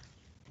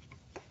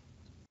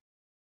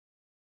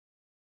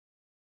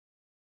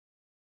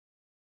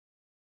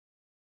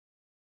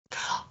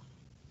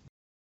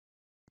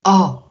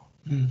 Oh,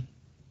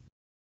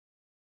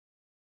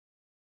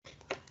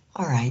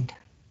 all right.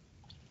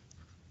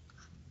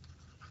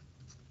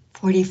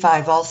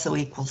 45 also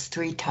equals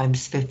 3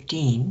 times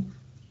 15.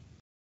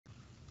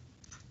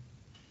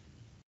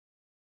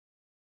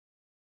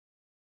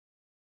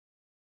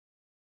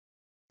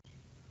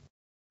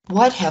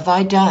 What have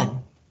I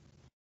done?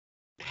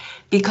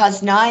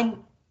 Because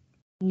negative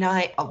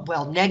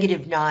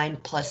 9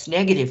 plus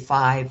negative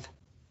 5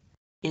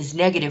 is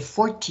negative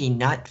 14,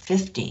 not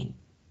 15.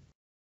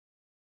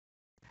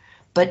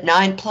 But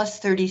 9 plus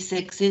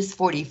 36 is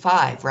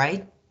 45,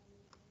 right?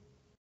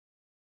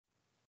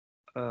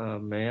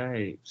 May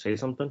I say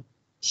something?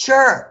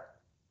 Sure.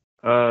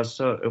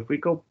 So if we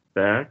go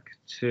back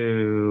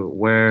to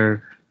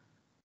where,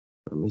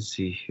 let me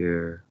see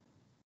here.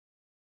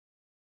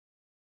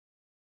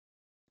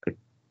 I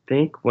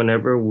think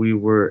whenever we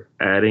were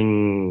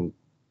adding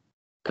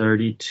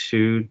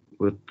 32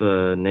 with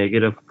the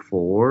negative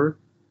 4,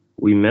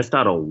 we missed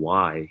out a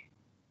y.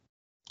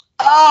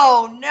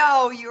 Oh,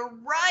 no, you're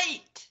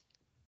right.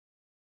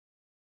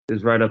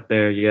 It's right up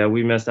there. Yeah,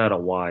 we missed out a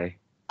y.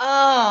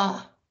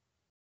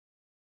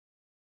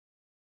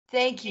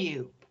 Thank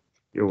you.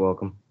 You're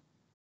welcome.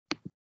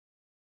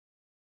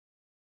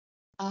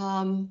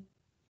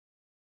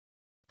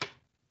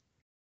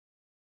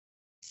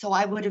 So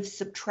I would have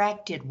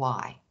subtracted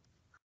y,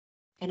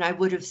 and I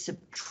would have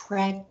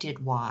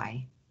subtracted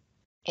y,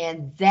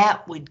 and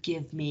that would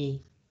give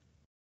me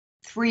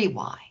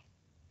 3y.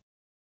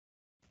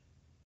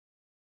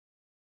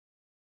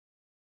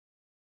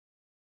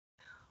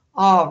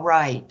 All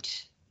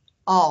right.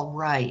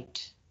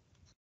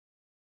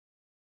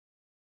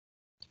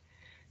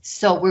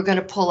 So we're going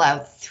to pull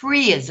out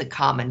 3 as a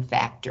common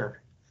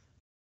factor.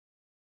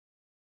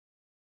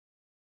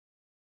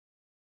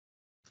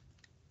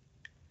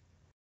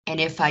 And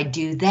if I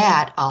do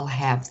that, I'll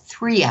have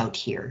 3 out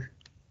here.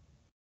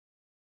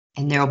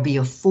 And there'll be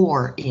a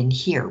 4 in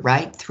here,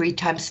 right? 3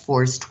 times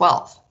 4 is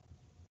 12.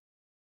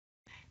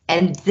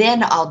 And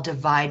then I'll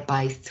divide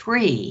by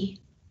 3.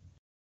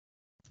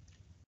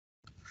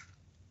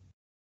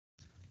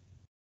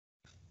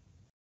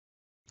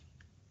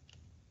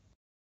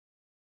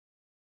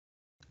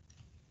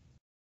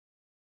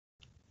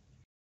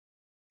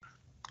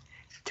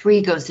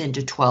 Three goes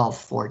into 12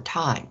 4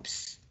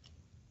 times.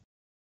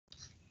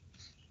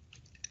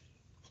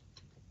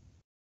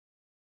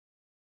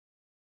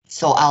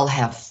 So I'll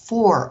have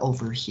 4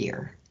 over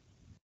here.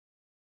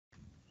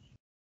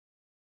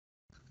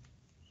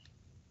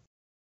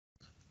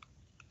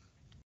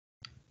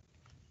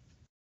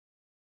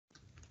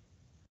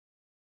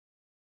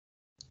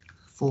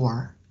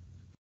 Four,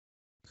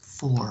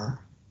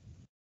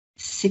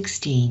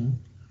 16.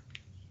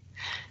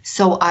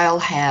 So I'll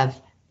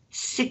have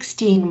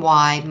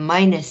 16y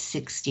minus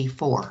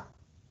 64.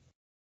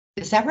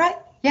 Is that right?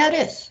 Yeah, it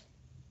is.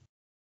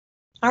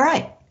 All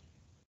right.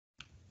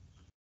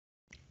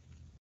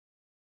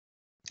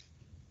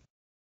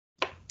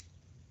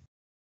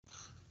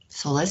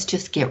 So let's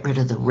just get rid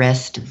of the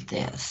rest of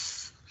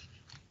this.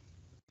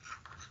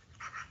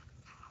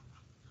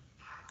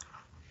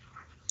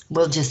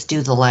 We'll just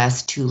do the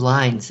last 2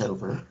 lines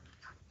over,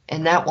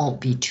 and that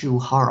won't be too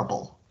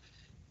horrible,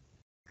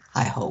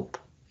 I hope.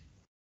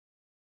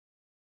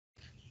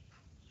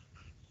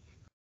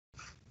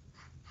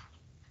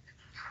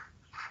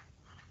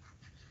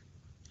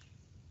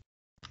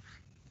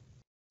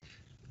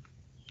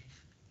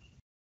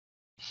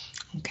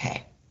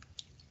 Okay.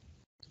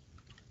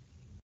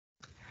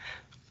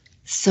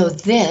 So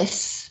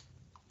this,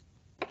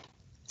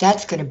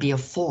 that's going to be a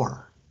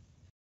 4.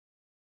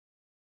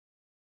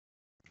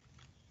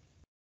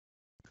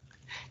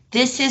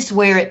 This is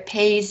where it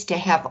pays to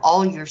have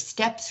all your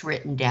steps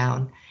written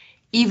down.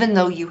 Even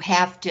though you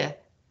have to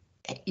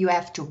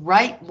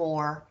write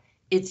more,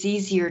 it's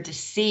easier to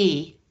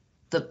see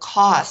the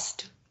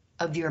cost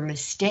of your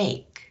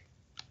mistake.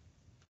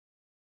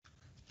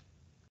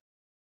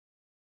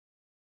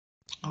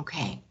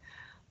 Okay,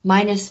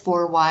 minus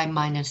 4y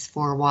minus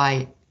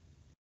 4y.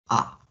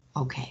 Ah,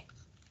 okay.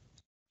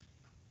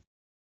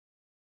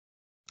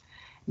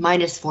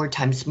 Minus 4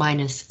 times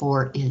minus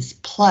 4 is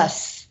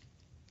plus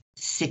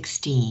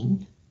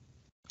 16.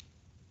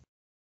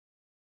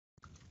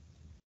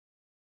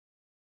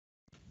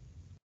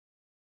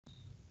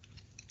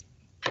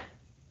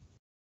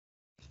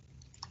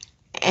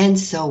 And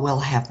so we'll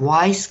have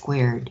y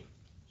squared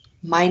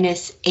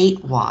minus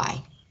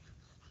 8y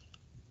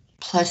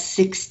plus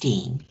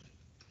 16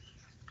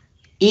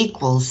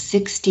 equals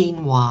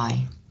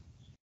 16y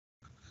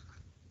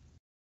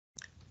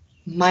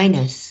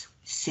minus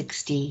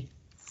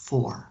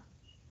 64.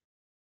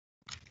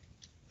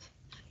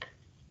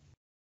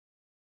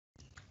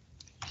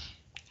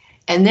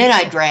 And then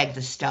I drag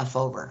the stuff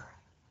over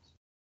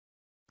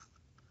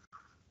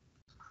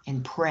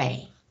and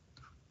pray.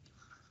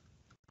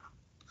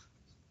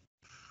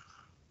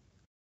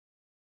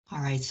 All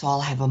right, so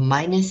I'll have a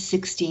minus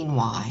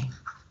 16y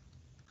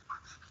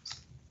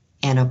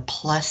and a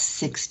plus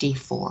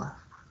 64.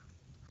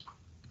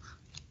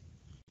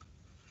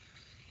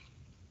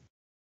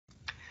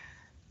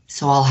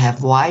 So I'll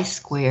have y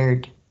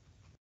squared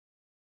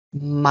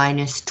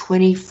minus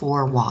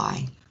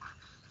 24y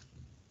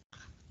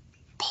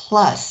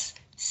plus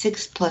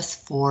 6 plus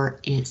 4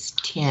 is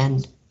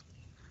 10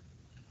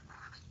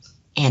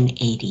 and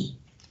 80.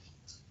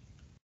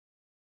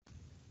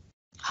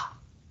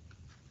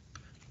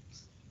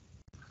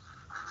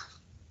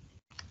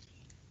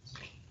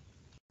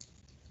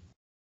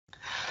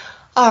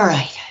 All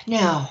right,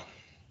 now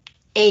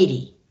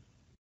 80.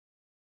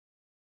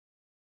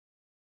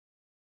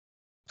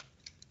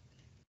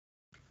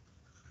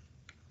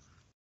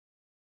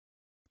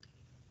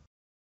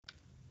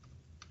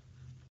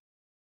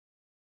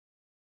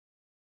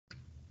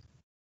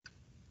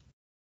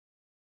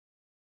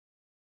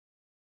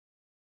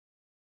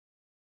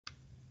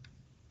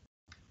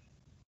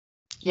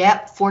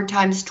 Yep, 4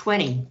 times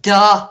 20.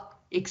 Duh.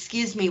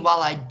 Excuse me while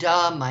I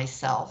duh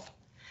myself.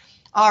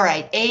 All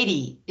right,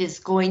 80 is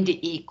going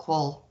to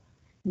equal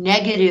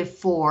negative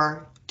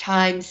 4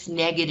 times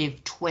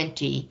negative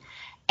 20,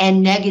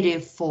 and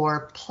negative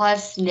 4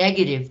 plus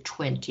negative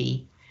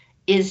 20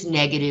 is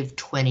negative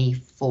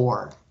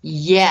 24.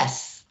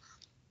 Yes.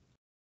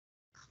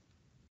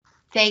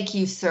 Thank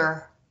you,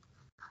 sir.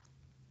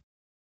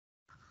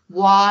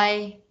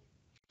 Y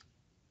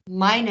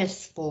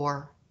minus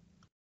 4.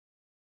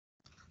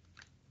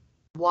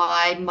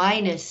 Y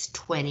minus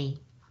 20.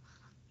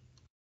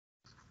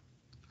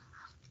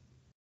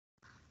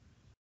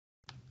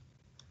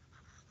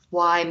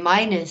 Y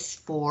minus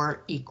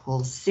 4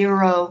 equals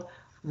 0.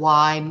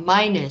 Y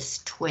minus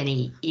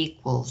 20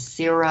 equals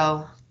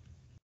 0.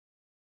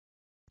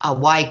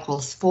 Y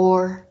equals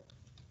 4.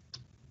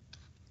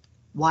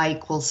 Y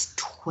equals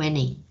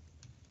 20.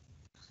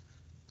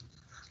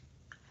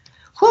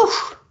 Whew.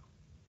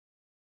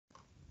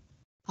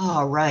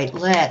 All right,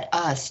 let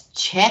us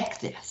check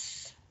this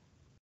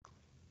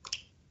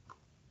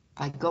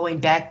by going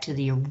back to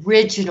the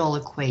original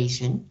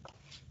equation,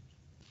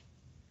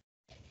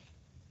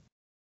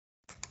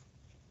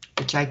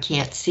 which I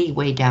can't see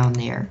way down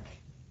there.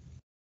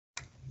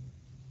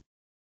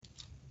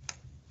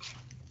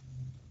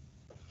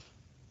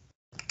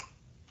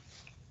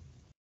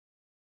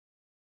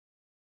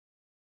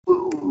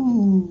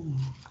 Ooh.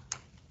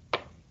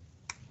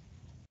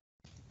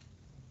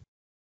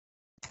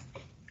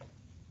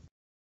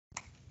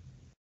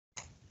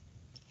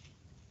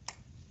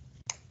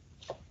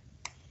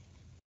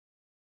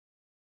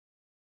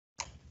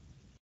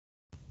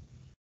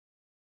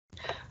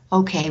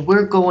 Okay,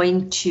 we're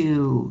going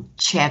to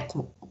check.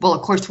 Well,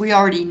 of course, we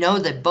already know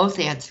that both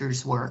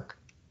answers work.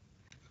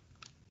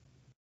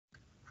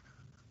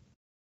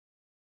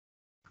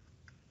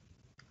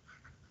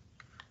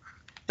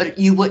 But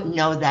you wouldn't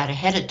know that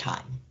ahead of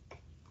time.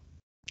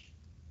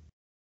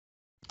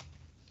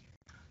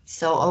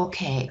 So,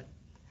 okay,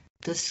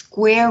 the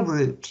square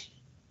root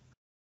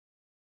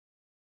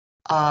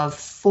of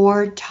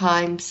 4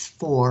 times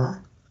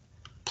 4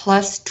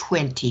 plus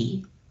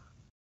 20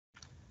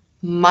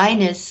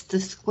 minus the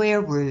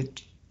square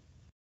root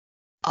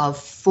of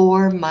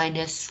 4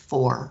 minus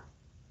 4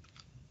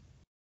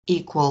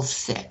 equals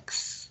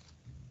 6.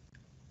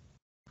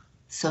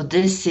 So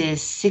this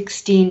is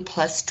 16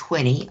 plus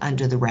 20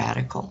 under the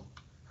radical.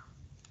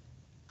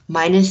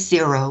 Minus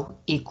 0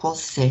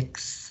 equals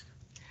 6.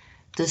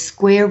 The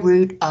square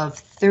root of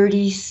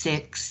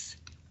 36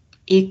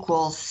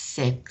 equals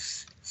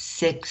 6.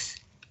 6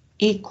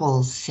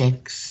 equals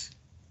 6.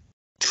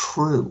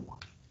 True.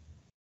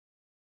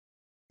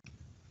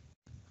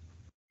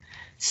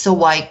 So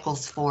y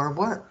equals 4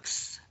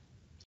 works.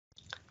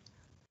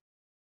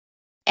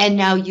 And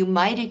now you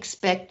might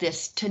expect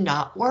this to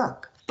not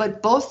work,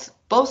 but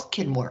both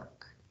can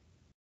work.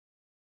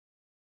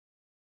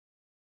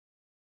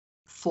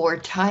 4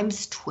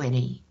 times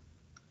 20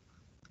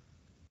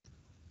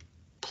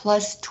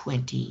 plus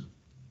 20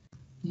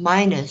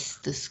 minus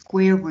the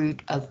square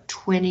root of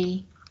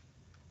 20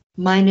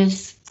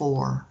 minus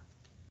 4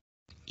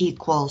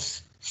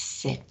 equals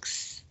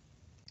 6.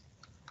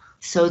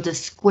 So the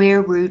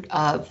square root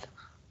of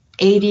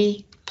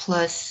 80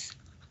 plus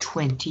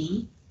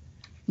 20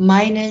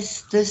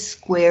 minus the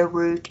square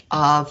root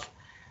of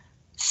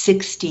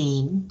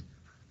 16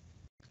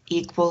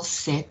 equals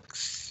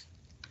 6.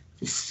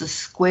 This is the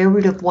square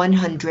root of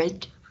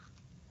 100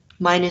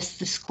 minus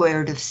the square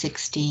root of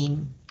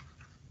 16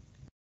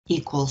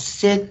 equals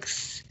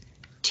 6.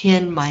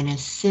 10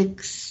 minus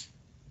 6,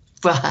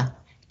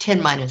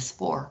 10 minus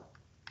 4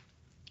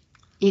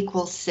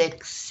 equals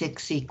 6.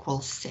 6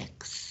 equals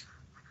 6.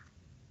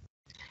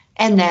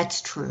 And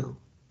that's true.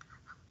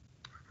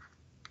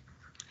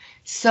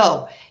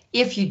 So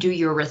if you do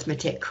your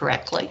arithmetic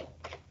correctly,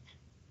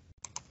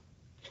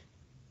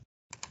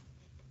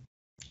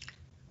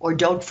 or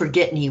don't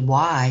forget any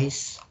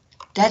y's,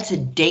 that's a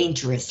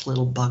dangerous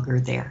little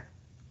bugger there.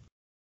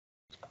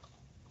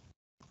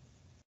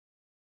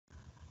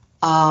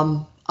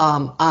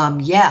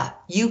 Yeah,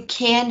 you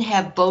can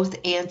have both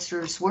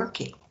answers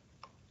working.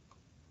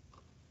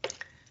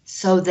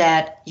 So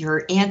that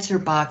your answer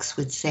box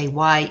would say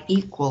y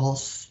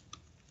equals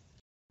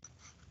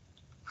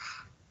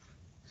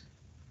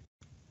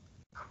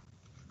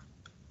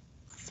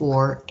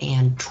 4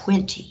 and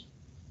 20.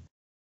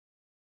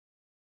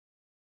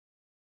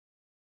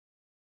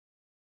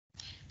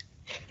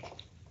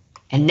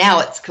 And now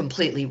it's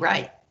completely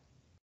right.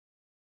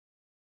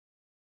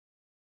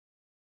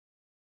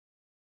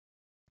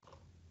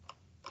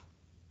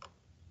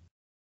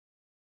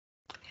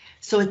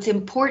 So it's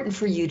important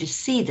for you to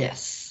see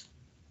this.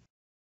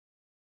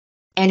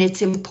 And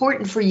it's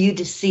important for you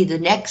to see the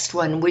next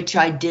one, which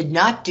I did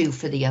not do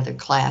for the other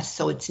class,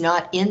 so it's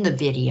not in the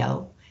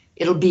video.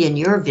 It'll be in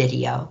your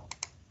video.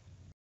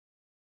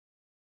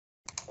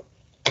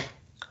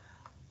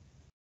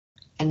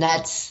 And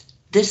that's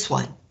this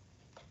one,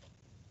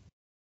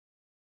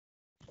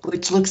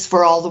 which looks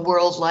for all the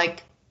world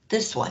like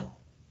this one.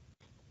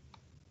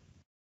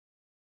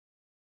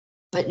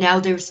 But now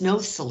there's no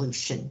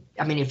solution.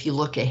 I mean, if you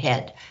look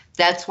ahead,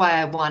 that's why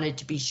I wanted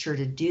to be sure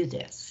to do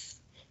this.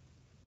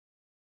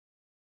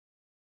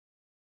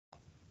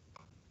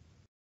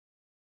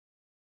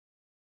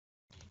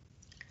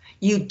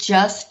 You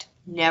just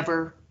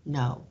never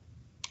know.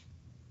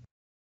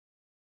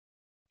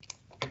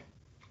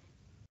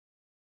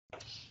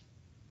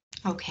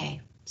 Okay,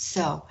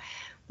 so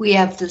we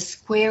have the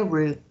square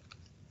root.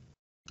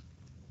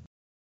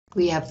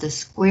 We have the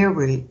square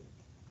root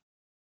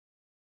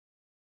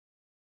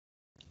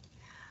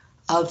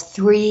of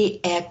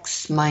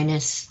 3x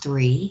minus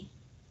 3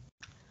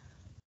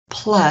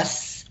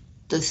 plus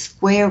the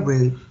square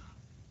root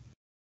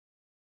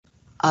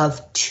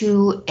of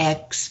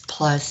 2x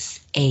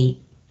plus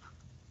 8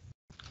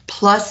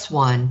 plus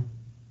 1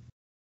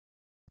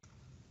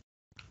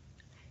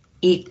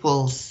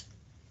 equals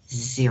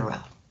 0.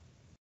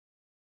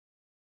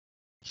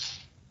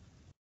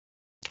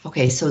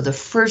 Okay, so the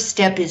first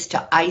step is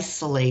to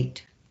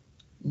isolate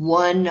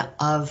one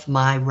of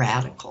my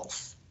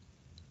radicals.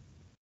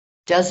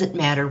 Doesn't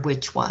matter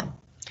which one.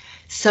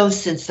 So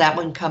since that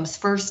one comes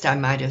first, I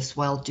might as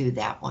well do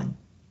that one.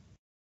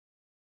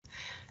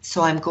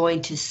 So I'm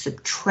going to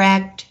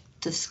subtract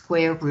the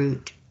square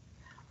root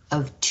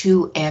of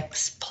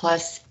 2x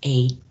plus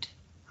 8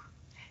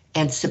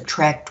 and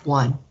subtract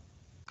 1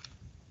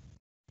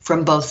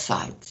 from both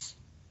sides,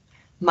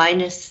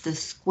 minus the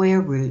square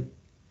root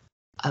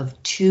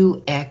of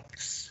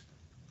 2x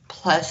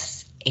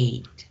plus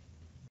 8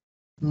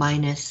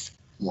 minus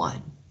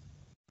 1.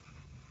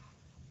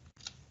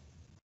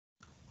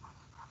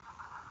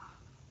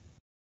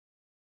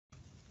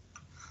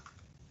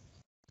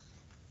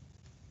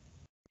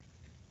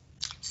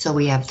 So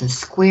we have the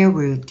square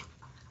root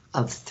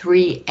of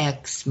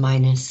 3x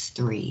minus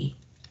 3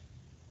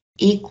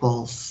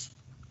 equals,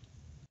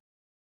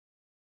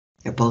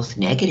 they're both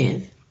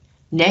negative,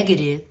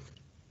 negative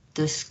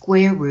the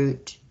square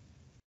root,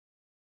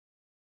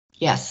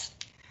 yes,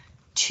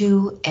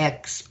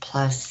 2x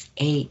plus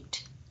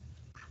 8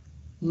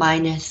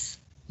 minus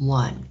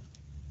 1.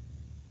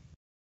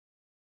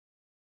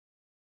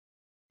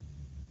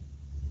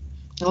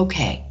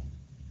 Okay.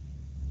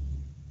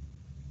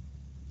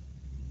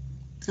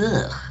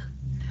 Ugh.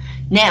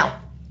 Now,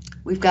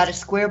 we've got to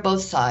square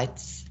both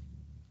sides.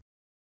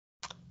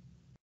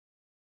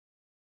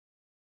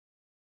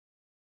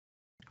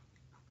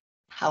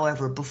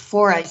 However,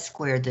 before I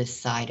square this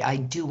side, I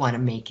do want to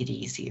make it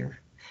easier.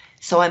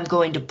 So I'm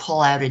going to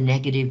pull out a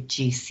negative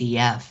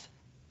GCF.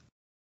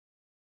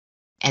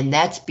 And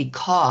that's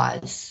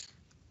because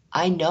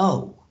I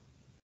know.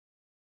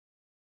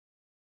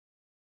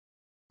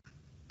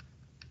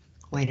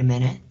 Wait a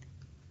minute.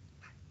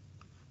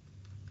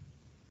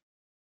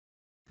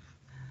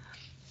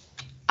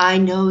 I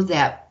know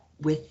that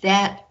with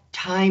that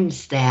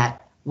times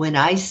that, when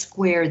I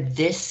square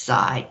this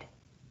side,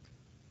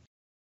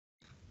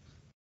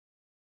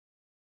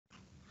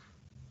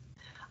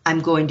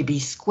 I'm going to be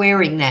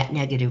squaring that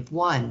negative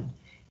 1,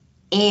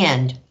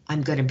 and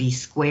I'm going to be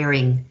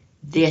squaring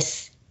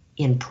this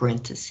in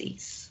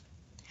parentheses.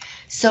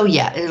 So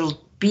yeah,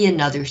 it'll be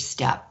another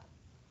step.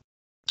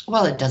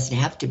 Well, it doesn't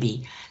have to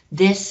be.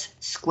 This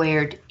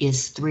squared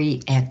is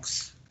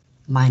 3x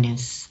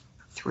minus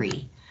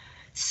 3.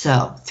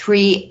 So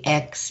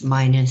 3x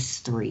minus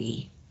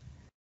 3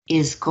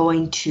 is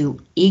going to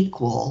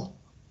equal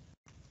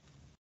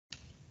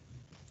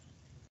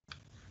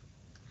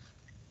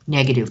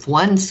negative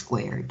 1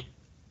 squared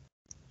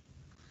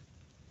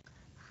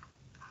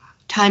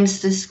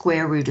times the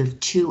square root of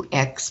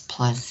 2x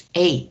plus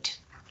 8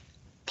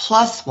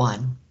 plus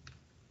 1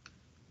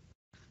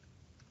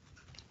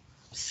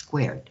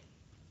 squared.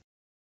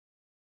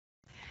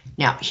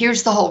 Now,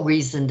 here's the whole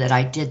reason that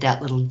I did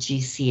that little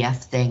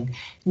GCF thing.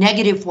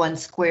 Negative 1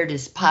 squared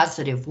is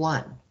positive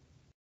 1.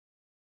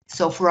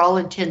 So for all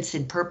intents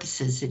and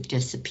purposes, it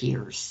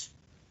disappears.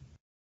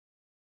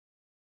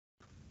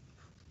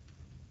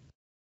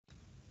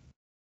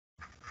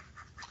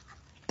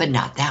 But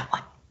not that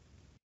one.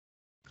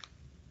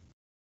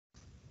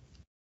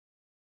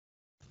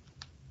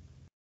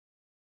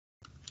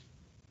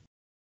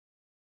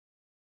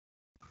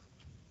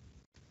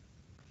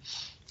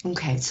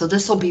 Okay, so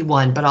this will be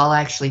 1, but I'll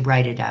actually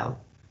write it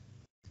out.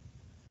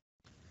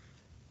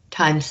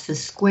 Times the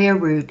square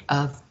root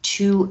of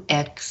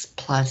 2x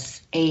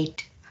plus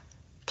 8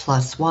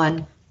 plus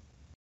 1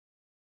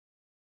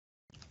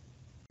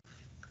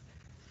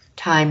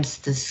 times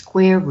the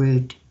square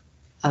root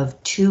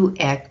of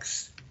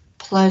 2x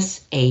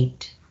plus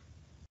 8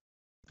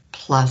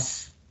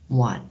 plus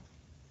 1.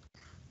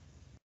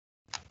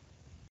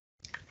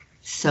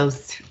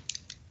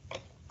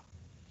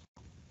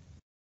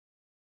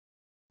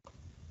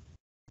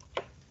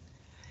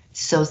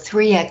 So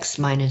 3x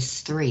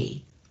minus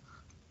 3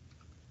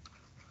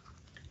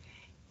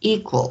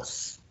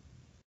 equals,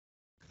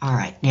 all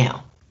right,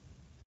 now,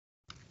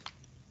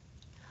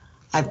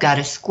 I've got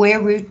a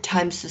square root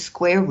times the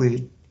square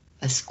root,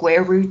 a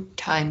square root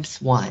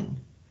times 1,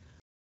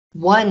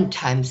 1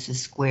 times the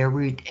square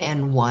root,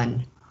 and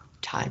 1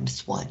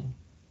 times 1.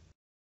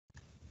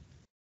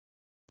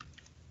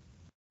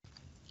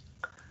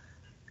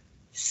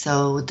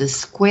 So the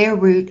square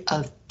root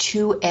of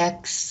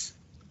 2x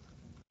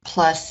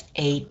plus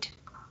 8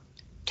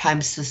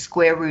 times the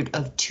square root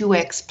of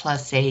 2x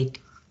plus 8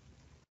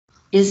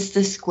 is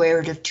the square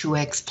root of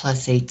 2x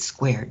plus 8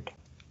 squared.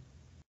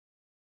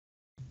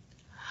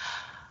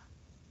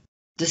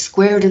 The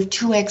square root of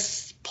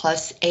 2x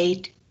plus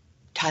 8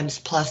 times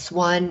plus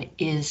 1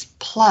 is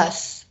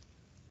plus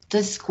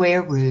the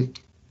square root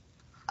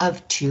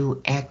of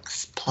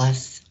 2x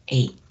plus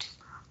 8.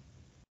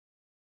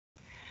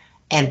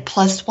 And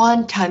plus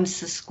 1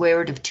 times the square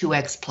root of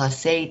 2x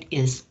plus 8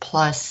 is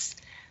plus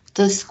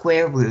the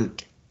square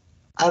root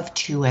of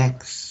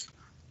 2x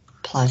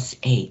plus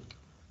 8.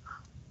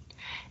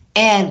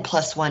 And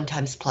plus 1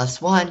 times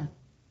plus 1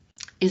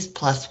 is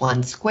plus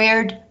 1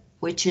 squared,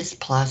 which is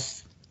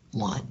plus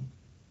 1.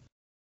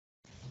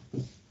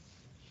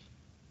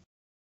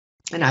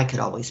 And I could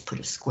always put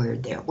a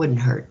squared there, it wouldn't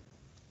hurt,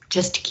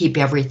 just to keep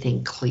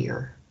everything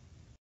clear.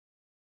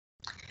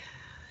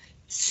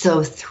 So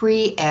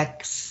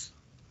 3x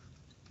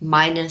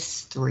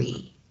minus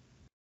 3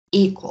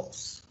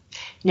 equals.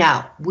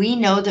 Now, we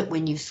know that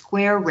when you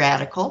square a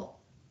radical,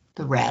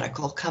 the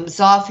radical comes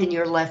off and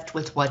you're left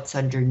with what's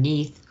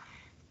underneath,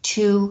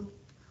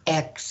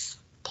 2x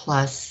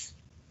plus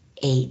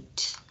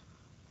 8.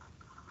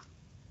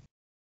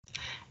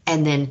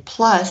 And then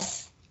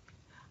plus,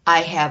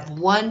 I have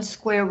one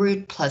square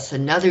root plus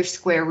another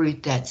square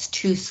root, that's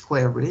 2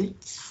 square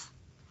roots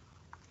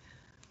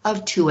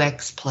of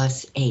 2x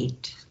plus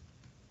 8.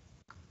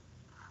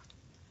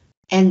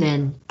 And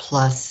then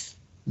plus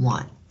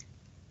 1.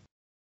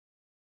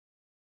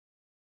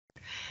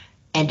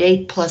 And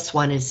 8 plus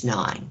 1 is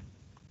 9.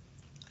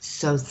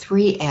 So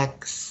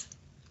 3x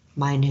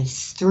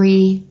minus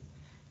 3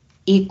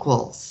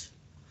 equals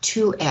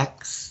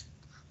 2x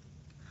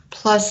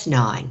plus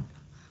 9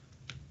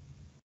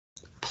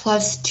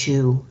 plus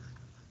 2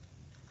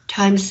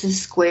 times the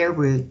square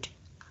root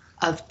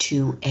of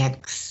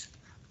 2x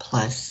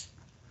plus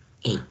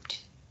 8.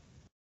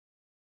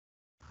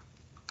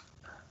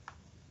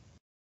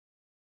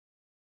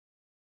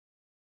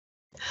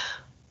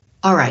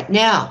 All right,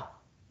 now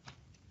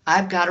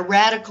I've got a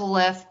radical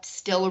left,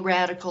 still a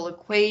radical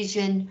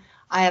equation.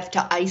 I have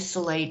to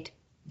isolate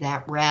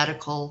that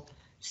radical,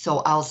 so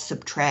I'll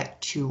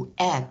subtract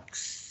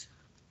 2x.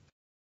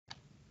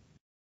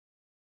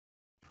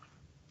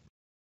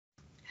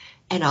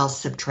 And I'll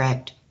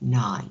subtract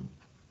 9.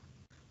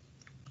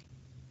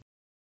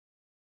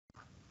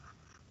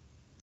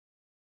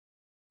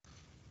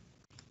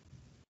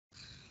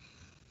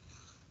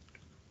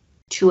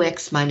 Two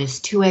x minus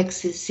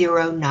 2x is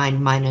 0,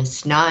 9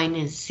 minus 9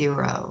 is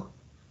 0.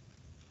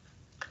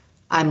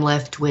 I'm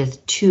left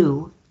with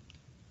 2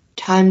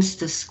 times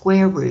the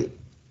square root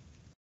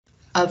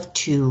of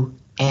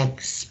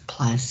 2x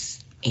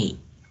plus 8.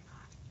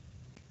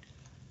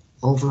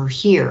 Over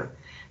here,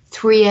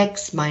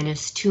 3x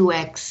minus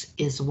 2x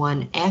is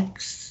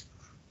 1x,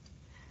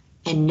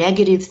 and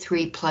negative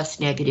 3 plus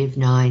negative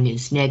 9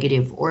 is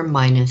negative or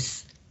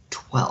minus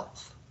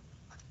 12.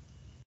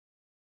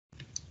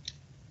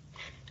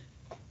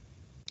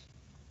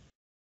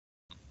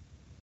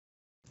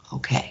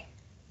 Okay.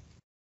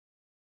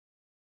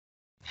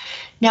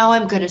 Now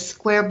I'm going to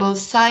square both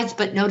sides,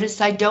 but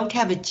notice I don't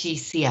have a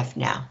GCF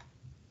now.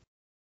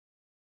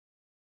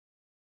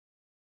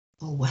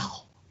 Oh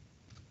well.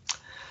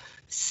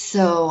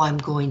 So I'm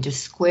going to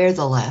square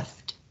the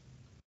left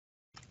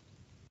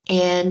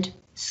and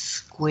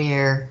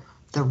square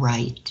the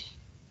right,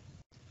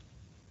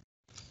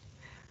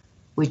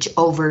 which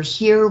over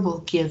here will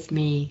give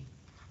me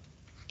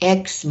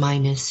x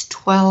minus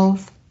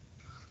 12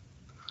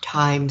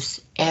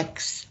 times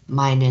x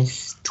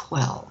minus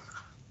 12.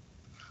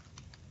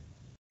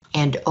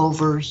 And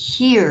over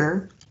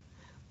here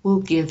will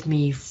give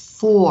me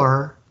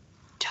 4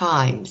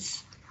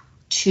 times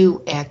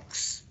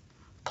 2x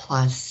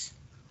plus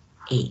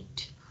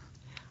 8.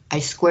 I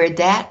squared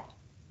that,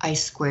 I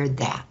squared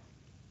that.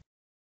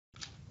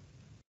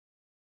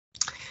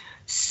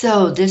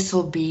 So this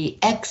will be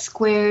x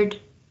squared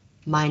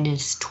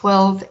minus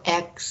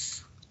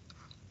 12x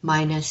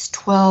minus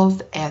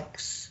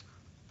 12x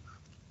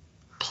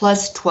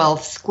plus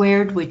 12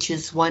 squared, which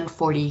is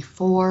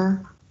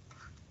 144,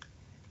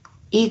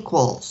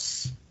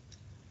 equals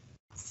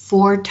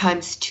 4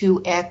 times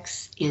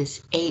 2x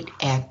is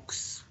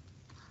 8x,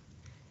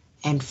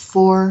 and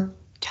 4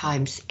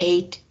 times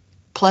 8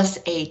 plus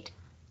 8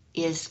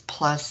 is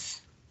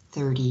plus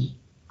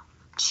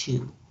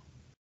 32.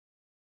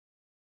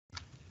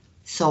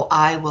 So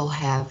I will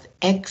have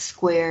x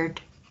squared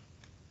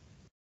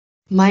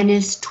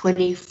minus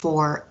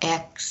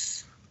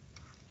 24x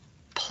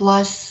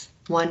plus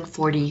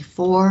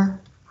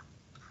 144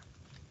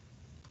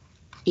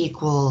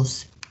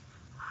 equals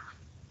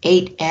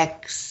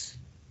 8x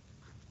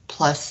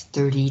plus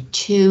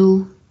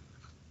 32,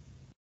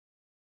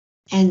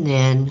 and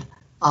then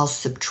I'll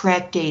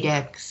subtract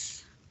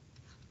 8x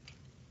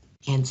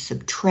and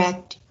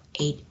subtract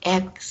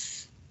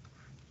 8x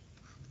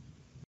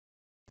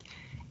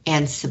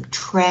and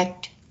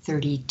subtract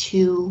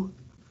 32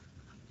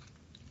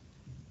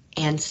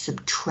 and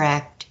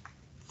subtract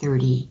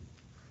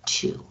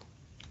 32.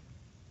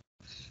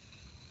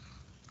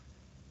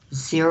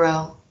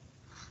 0,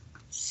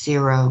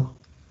 0,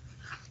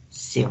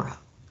 0.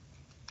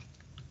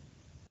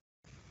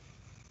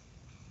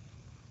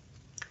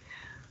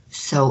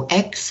 So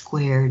x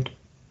squared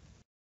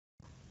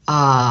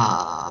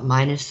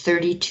minus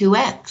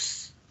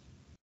 32x.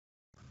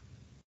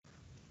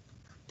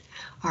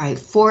 All right,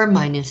 4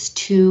 minus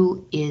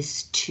 2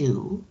 is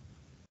 2.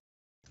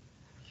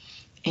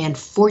 And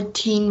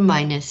 14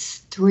 minus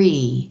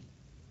 3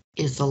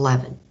 is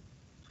 11.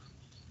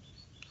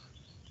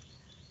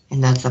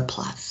 And that's a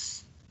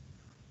plus.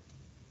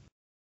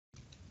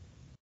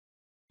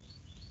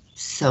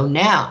 So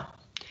now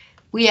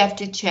we have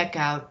to check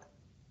out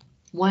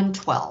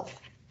 112,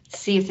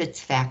 see if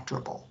it's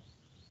factorable.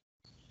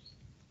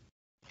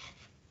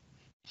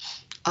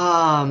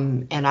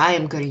 And I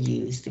am going to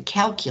use the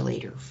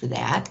calculator for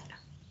that.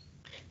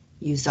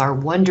 Use our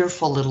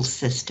wonderful little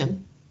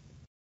system.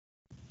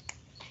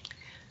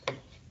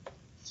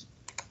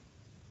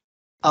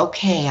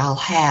 Okay, I'll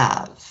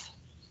have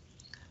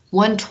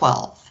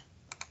 112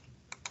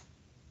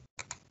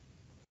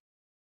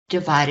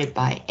 divided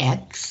by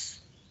x,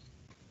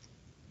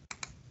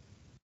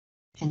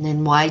 and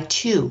then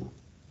y2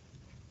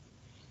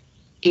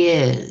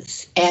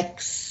 is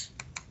x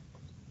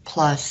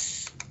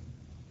plus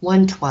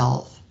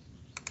 112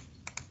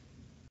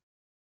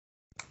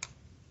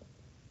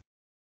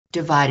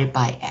 divided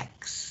by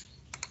x.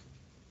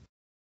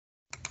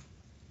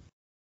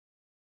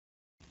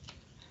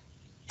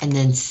 And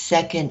then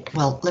second,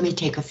 well, let me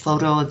take a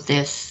photo of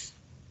this.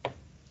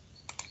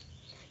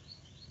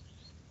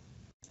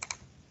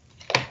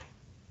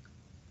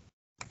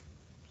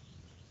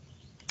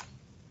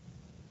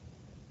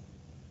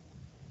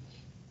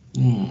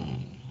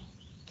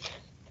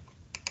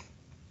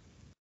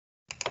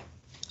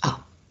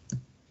 Oh.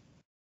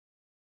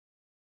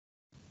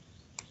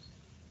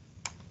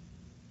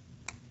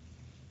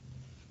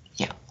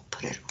 Yeah, we'll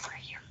put it over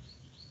here.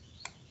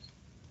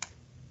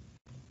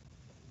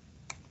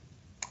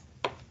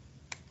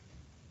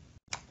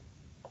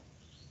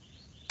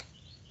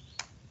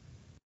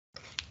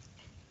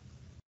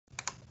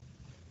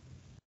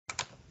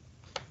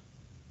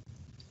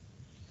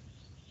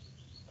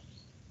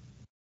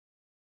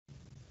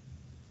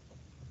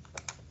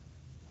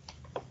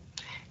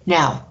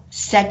 Now,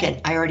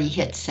 second, I already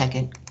hit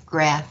second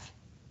graph.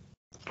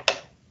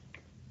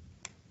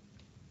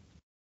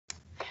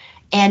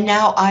 And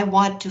now I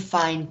want to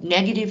find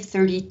negative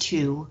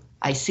 32.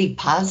 I see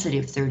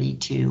positive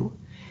 32,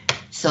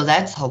 so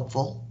that's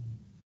hopeful.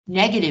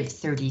 Negative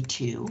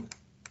 32,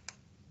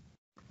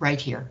 right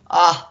here.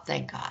 Ah,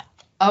 thank God.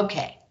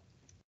 Okay.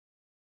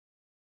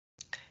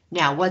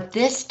 Now what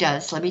this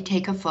does, let me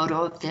take a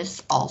photo of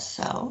this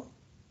also.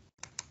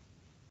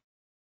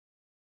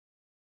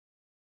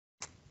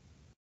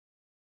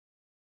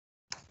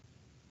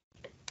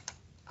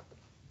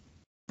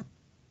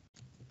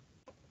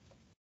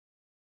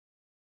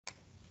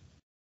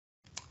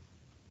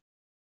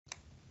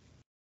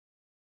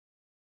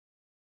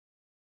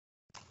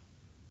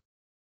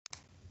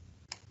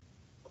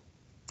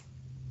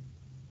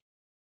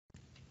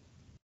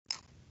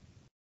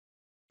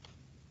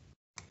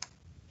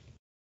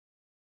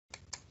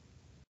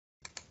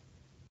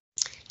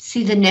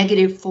 See the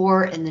negative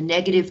 4 and the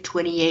negative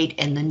 28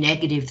 and the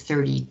negative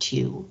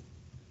 32.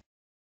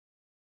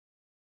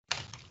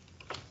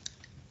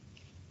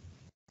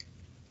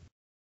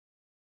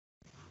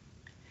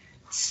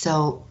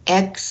 So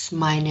x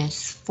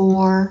minus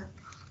 4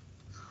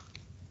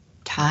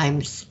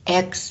 times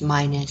x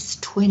minus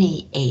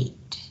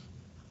 28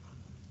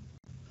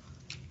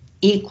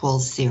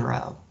 equals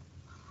 0.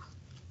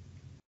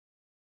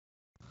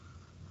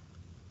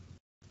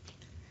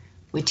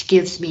 Which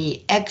gives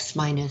me x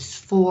minus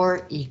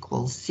 4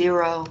 equals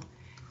 0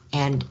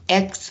 and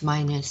x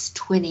minus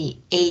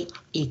 28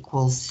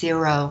 equals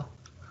 0.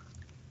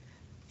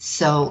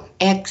 So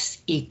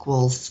x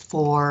equals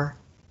 4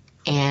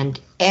 and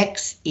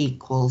x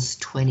equals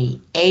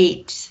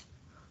 28.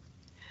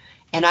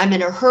 And I'm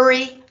in a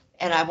hurry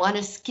and I want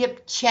to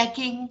skip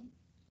checking,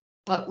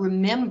 but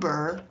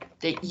remember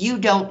that you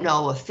don't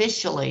know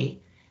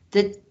officially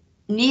that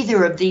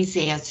neither of these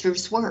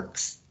answers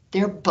works.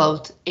 They're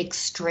both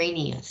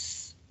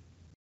extraneous.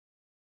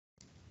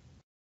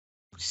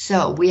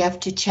 So we have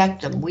to check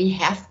them. We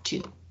have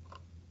to.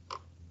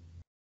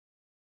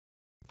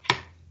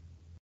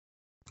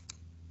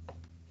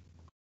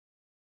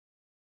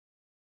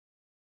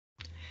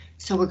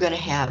 So we're going to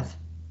have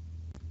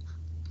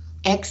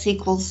x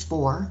equals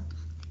 4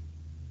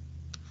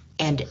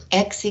 and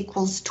x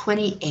equals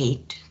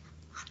 28.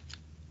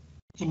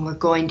 And we're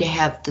going to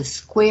have the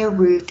square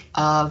root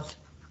of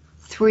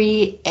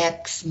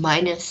 3x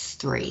minus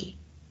 3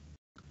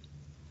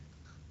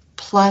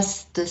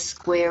 plus the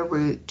square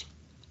root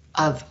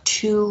of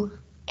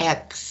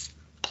 2x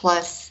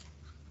plus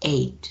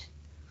 8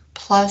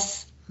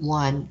 plus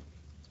 1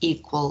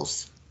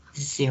 equals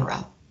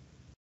 0.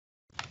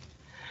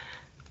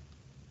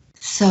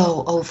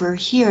 So over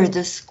here,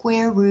 the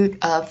square root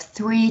of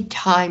 3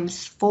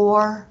 times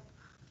 4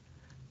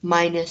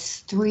 minus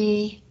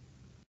 3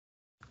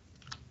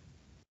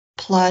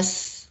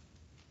 plus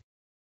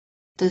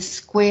the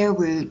square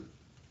root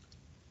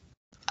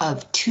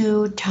of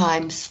 2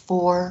 times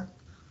 4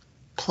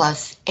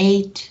 plus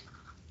 8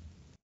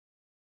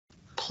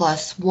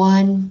 plus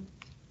 1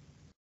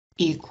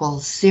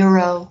 equals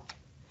 0.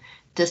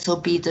 This will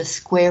be the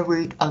square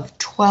root of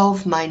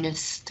 12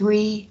 minus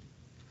 3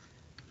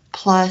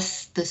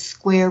 plus the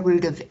square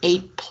root of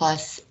 8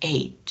 plus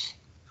 8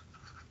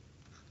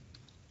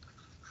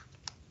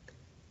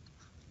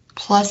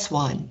 plus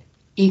 1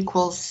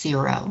 equals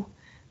 0.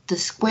 The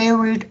square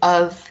root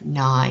of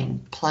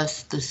 9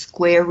 plus the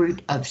square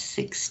root of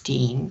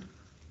 16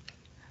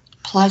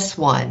 plus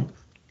 1.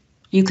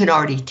 You can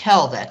already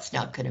tell that's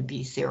not going to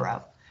be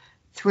 0.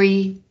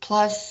 3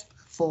 plus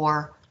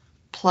 4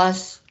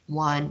 plus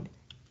 1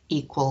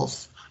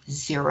 equals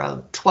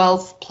 0.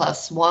 12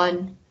 plus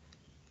 1.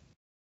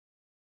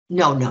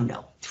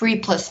 No. 3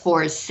 plus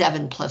 4 is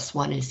 7 plus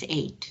 1 is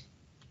 8.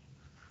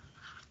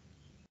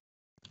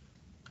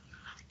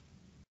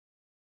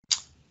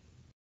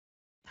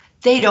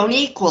 They don't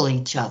equal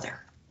each other.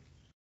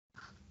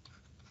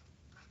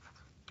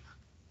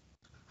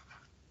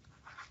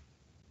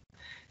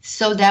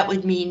 So that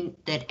would mean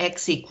that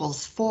x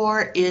equals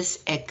 4 is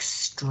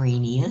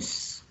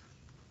extraneous.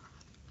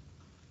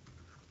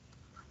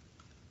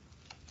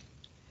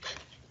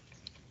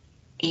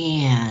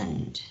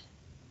 And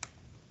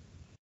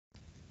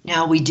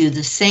now we do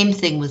the same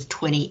thing with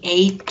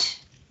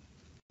 28.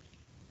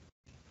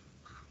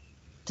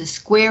 The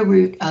square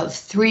root of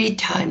 3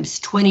 times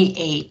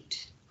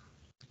 28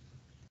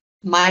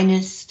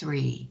 minus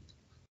 3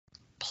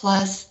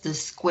 plus the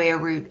square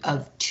root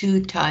of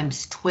 2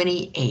 times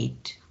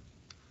 28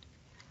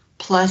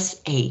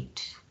 plus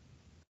 8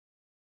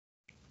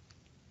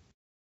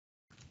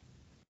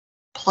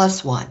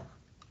 plus 1.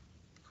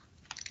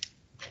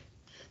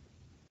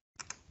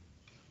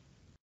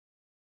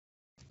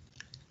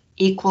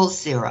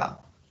 Equals 0.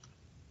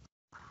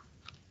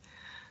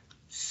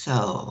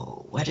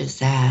 So what is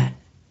that?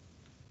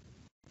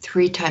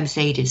 3 times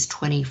 8 is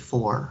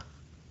 24.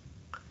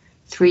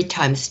 3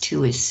 times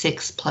 2 is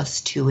 6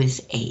 plus 2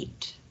 is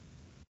 8.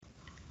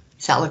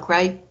 Does that look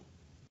right?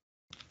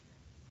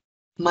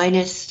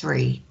 Minus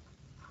 3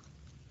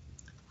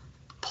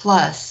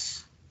 plus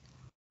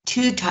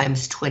 2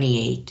 times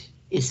 28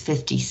 is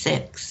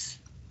 56.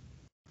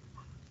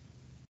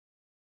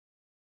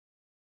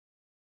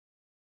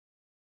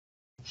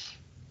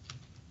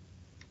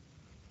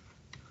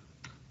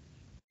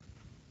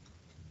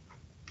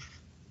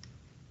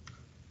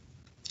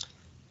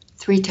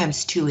 Three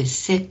times 2 is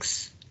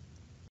 6,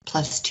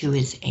 plus 2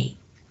 is 8.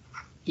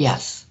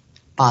 Yes,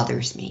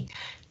 bothers me.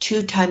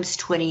 2 times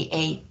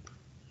 28,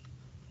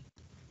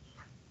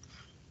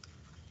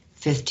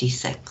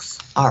 56.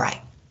 All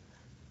right.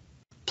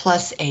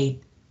 Plus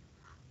 8,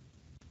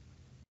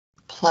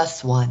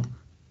 plus 1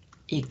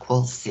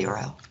 equals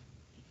 0.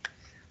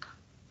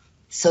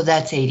 So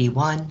that's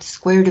 81.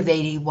 Square root of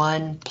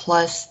 81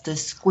 plus the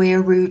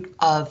square root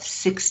of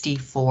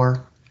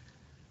 64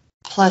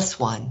 plus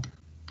 1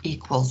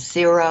 equals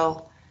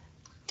 0.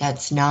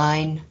 That's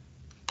 9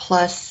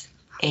 plus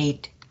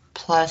 8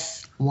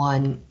 plus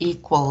 1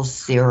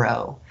 equals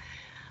 0.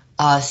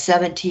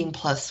 17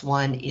 plus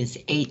 1 is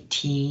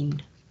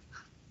 18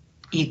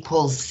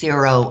 equals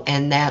 0,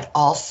 and that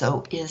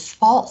also is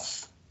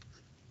false.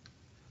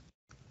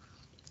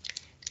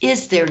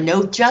 Is there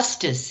no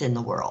justice in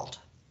the world?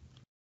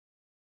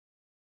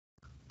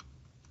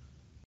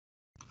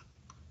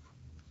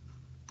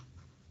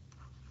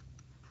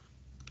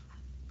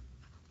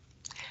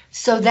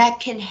 So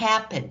that can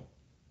happen.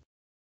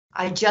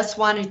 I just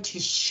wanted to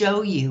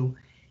show you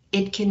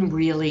it can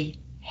really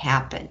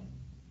happen.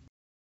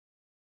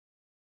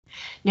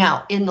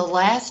 Now, in the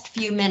last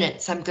few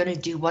minutes, I'm going to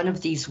do one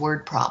of these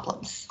word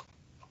problems,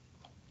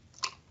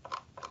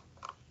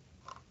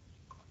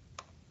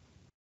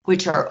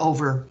 which are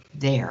over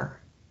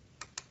there.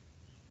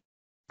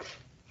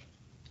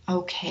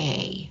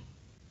 Okay.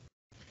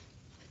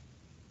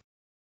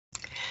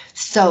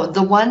 So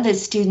the one that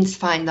students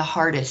find the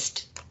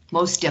hardest,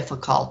 most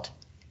difficult,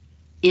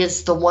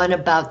 is the one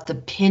about the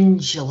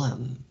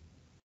pendulum,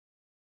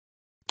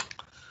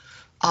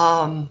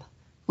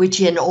 which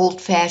in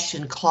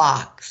old-fashioned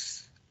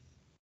clocks,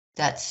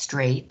 that's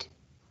straight.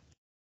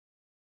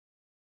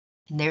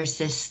 And there's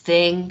this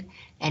thing,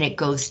 and it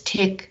goes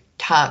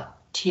tick-tock,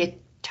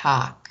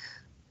 tick-tock.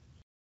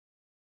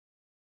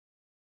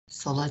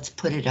 So let's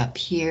put it up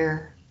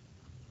here.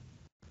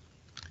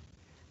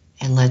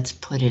 And let's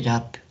put it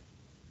up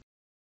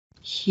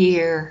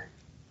here.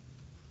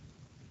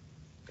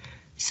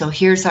 So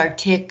here's our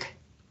tick,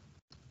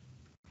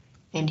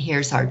 and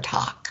here's our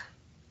tock.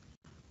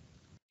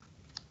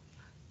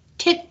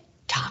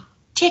 Tick-tock,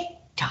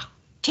 tick-tock,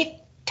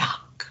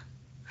 tick-tock.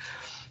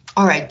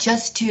 All right,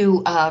 just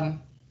to,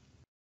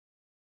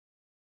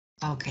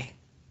 okay.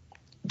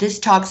 This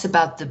talks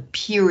about the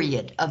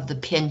period of the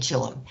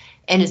pendulum,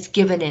 and it's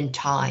given in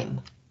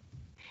time.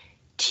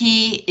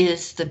 T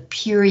is the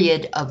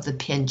period of the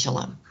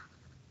pendulum.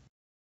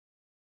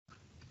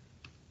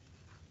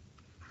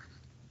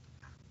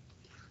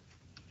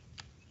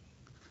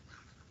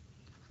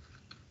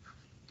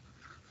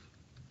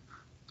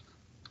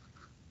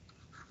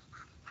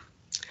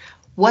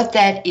 What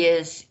that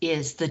is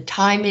the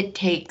time it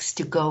takes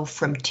to go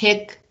from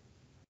tick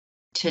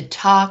to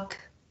tock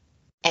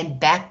and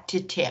back to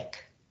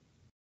tick.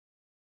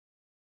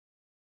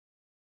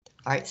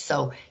 All right,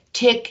 so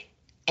tick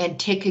and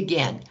tick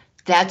again.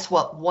 That's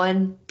what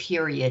one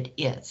period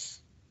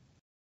is.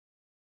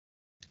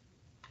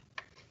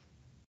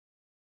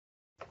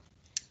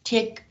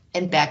 Tick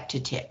and back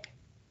to tick.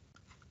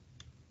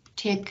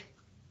 Tick,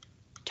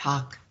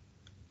 tock,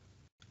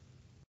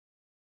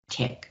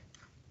 tick.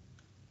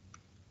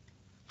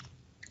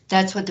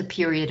 That's what the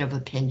period of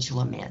a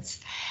pendulum is.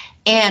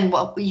 And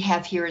what we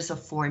have here is a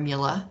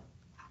formula.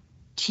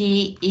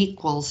 T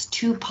equals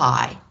 2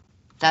 pi.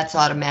 That's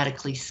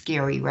automatically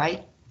scary,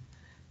 right?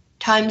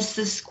 Times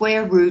the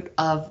square root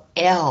of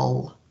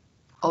L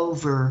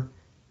over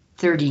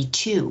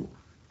 32,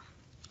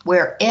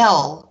 where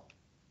L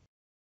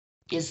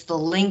is the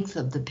length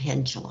of the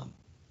pendulum.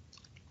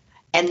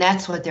 And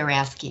that's what they're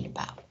asking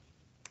about.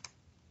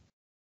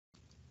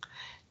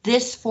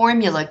 This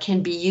formula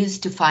can be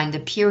used to find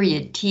the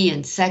period T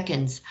in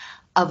seconds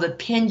of a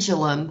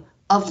pendulum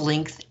of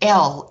length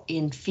L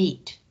in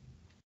feet.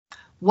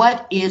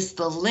 What is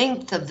the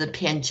length of the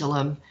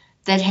pendulum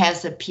that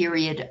has a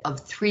period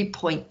of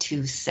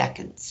 3.2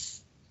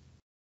 seconds?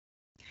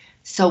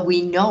 So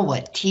we know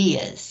what T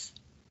is.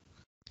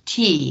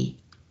 T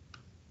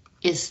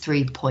is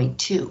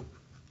 3.2.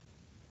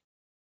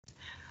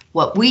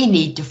 What we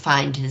need to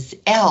find is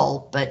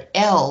L, but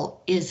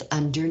L is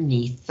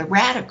underneath the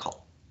radical.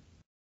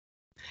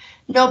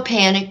 No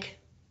panic.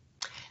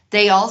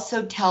 They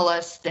also tell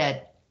us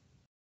that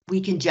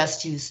we can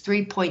just use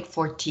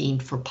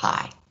 3.14 for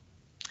pi.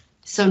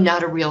 So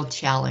not a real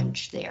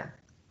challenge there.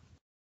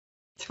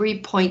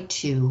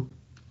 3.2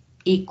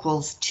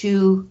 equals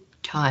 2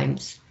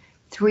 times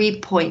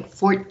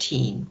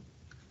 3.14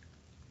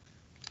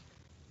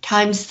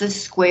 times the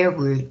square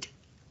root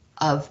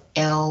of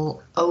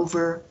L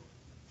over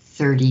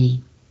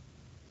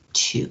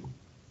 32.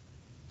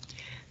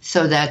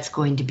 So that's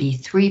going to be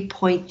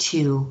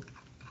 3.2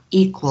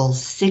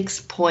 equals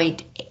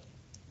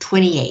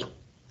 6.28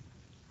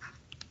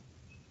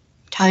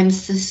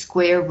 times the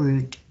square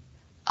root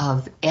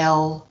of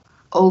L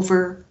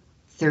over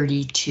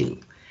 32.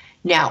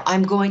 Now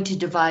I'm going to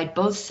divide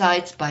both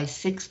sides by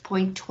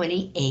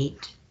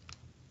 6.28.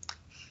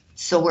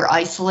 So we're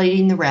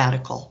isolating the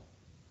radical.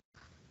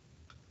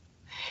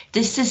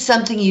 This is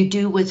something you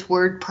do with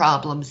word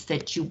problems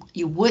that you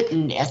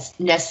wouldn't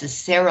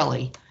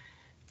necessarily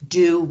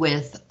do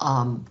with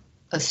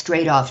a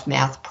straight off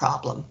math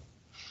problem.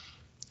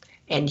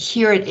 And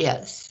here it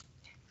is.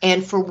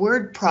 And for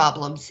word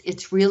problems,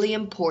 it's really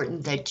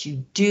important that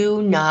you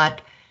do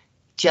not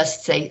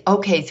just say,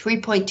 okay,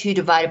 3.2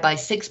 divided by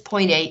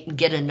 6.8 and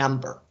get a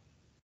number.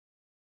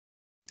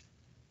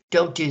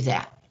 Don't do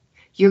that.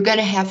 You're going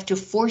to have to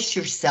force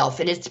yourself,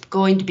 and it's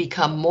going to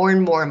become more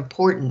and more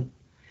important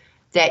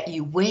that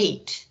you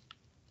wait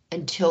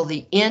until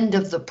the end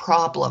of the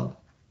problem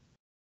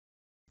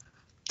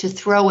to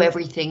throw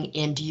everything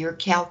into your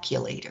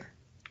calculator.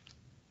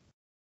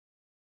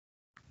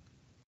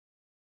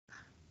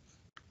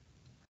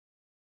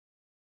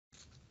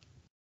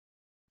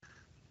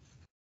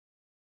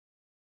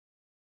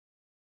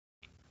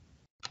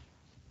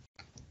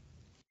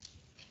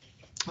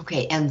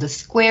 Okay, and the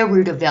square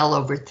root of L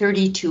over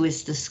 32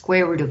 is the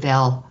square root of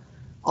L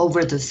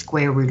over the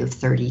square root of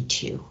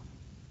 32.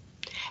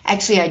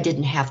 Actually, I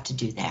didn't have to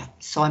do that,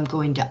 so I'm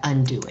going to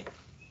undo it.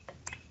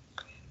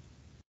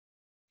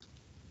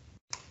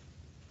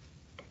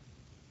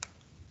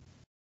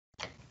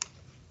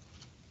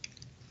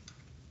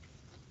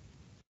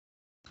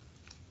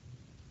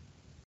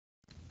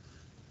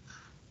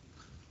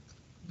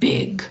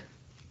 Big.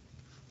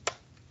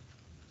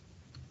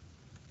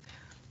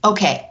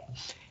 Okay,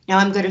 now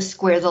I'm going to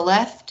square the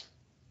left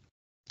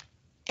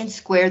and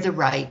square the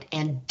right,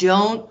 and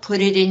don't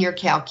put it in your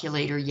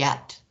calculator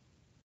yet.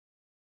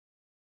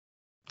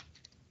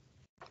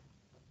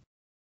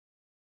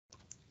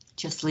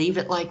 Just leave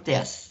it like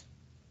this.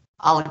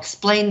 I'll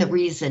explain the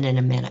reason in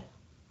a minute.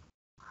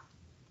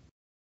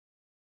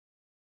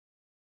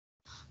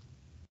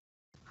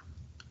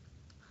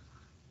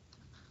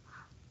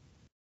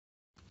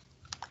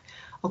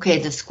 Okay,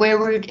 the square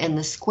root and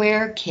the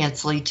square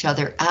cancel each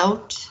other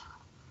out.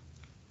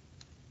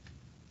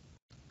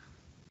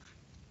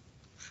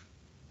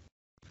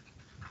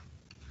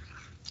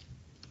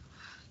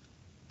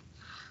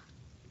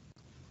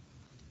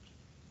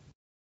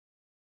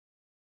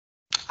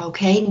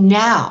 Okay,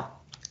 now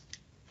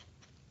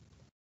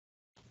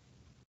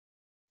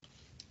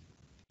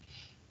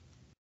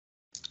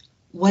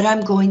what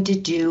I'm going to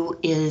do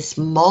is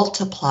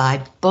multiply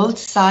both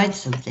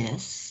sides of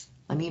this.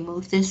 Let me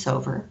move this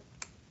over.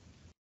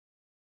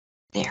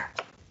 There.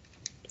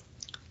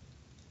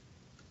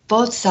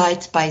 Both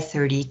sides by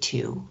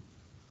 32.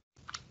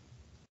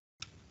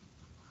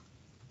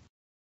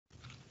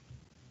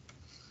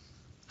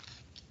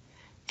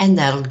 And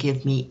that'll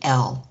give me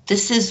L.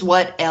 This is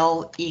what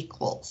L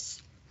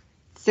equals.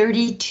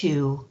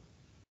 32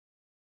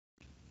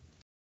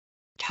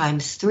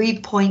 times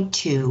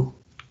 3.2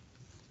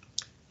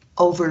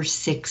 over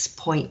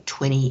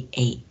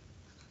 6.28.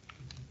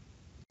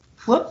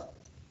 Whoop,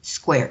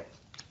 squared.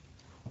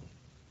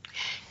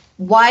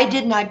 Why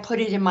didn't I put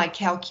it in my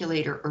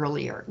calculator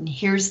earlier? And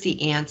here's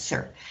the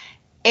answer.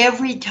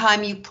 Every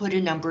time you put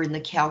a number in the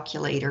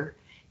calculator,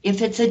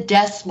 if it's a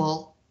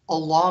decimal, a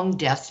long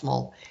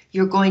decimal,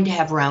 you're going to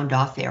have round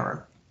off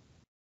error.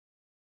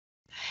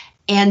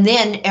 And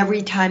then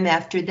every time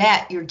after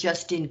that, you're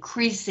just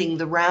increasing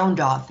the round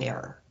off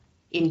error,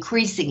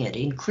 increasing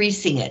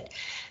it,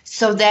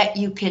 so that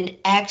you can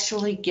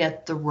actually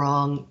get the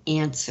wrong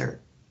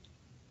answer,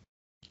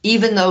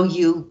 even though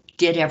you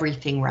did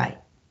everything right.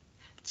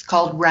 It's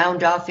called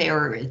round off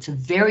error. It's a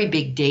very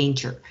big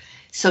danger.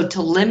 So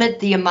to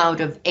limit the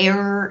amount of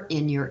error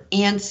in your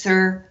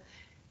answer,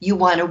 you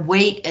want to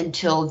wait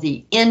until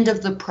the end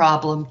of the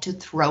problem to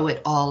throw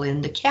it all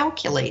in the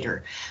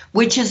calculator,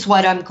 which is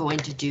what I'm going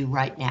to do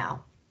right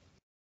now.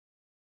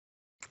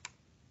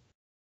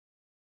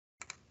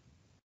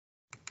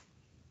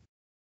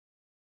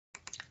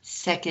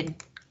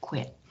 Second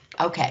quit.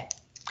 Okay,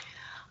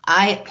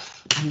 I'm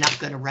not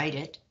going to write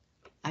it.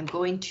 I'm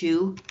going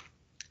to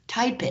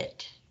type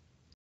it.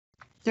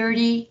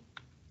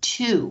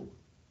 32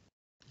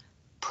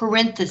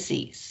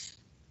 parentheses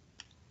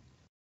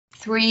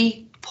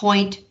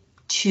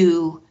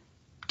 3.2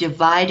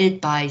 divided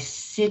by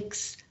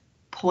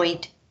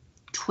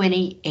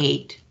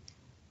 6.28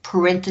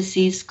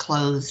 parentheses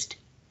closed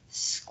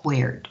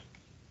squared.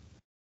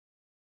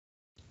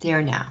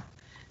 There now.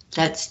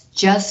 That's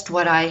just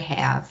what I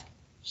have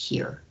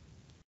here.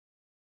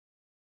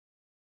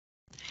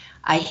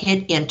 I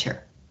hit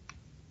enter.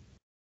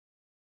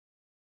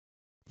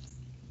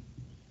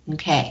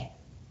 Okay,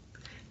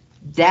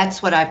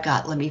 that's what I've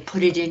got. Let me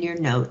put it in your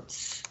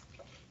notes.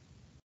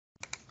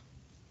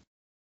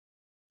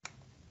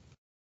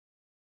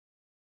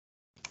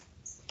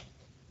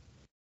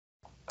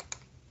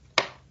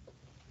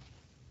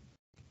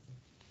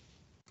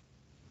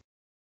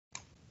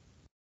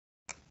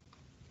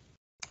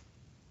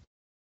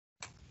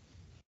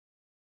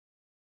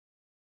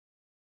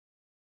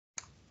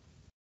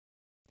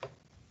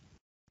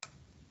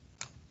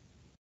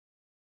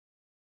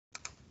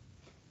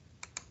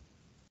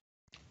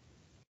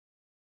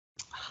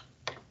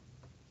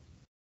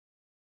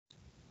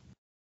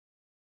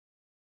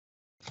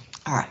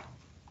 All right.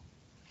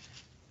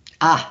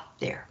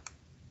 There.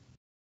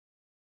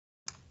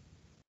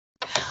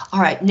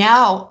 All right,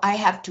 now I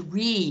have to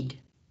read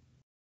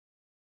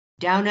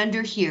down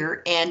under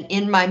here, and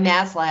in my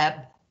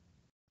MATLAB,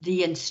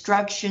 the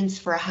instructions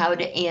for how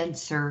to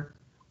answer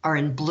are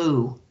in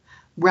blue.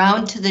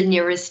 Round to the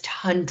nearest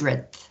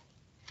hundredth.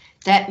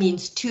 That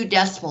means 2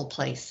 decimal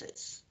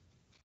places.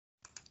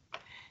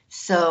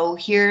 So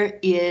here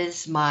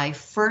is my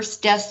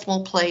first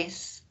decimal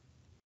place.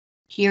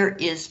 Here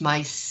is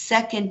my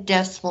second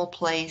decimal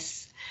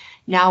place.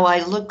 Now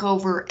I look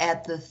over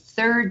at the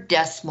third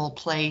decimal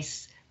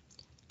place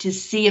to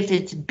see if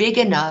it's big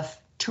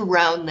enough to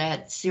round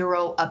that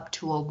 0 up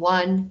to a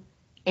 1,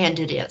 and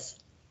it is.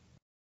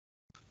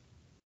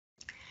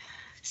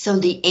 So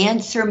the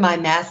answer my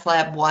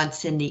MATLAB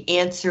wants in the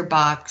answer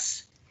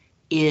box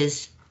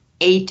is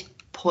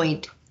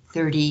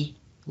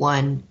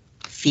 8.31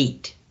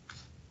 feet.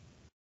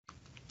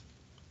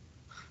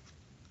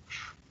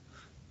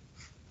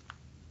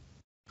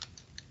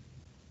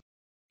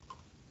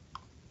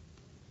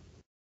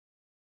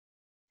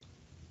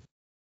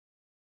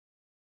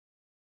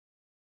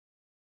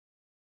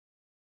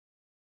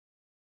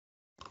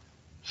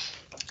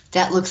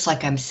 That looks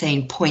like I'm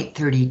saying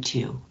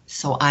 0.32,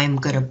 so I'm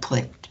going to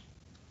put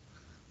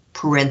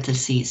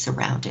parentheses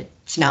around it.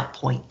 It's not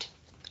point,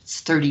 it's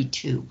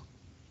 32.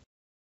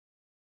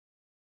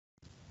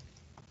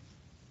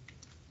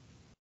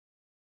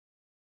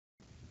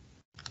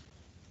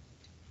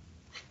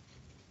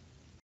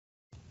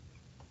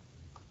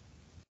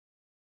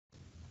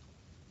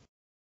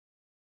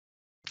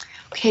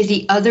 Okay,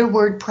 the other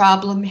word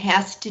problem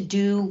has to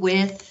do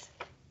with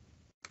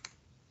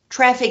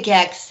traffic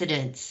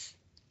accidents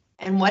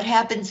and what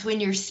happens when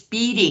you're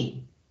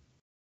speeding.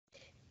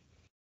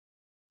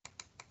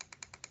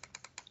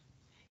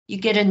 You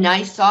get a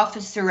nice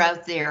officer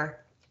out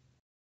there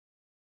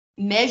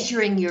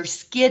measuring your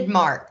skid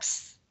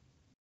marks.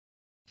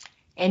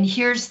 And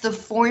here's the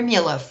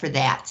formula for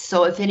that.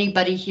 So if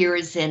anybody here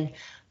is in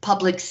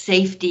public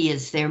safety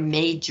as their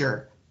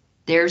major,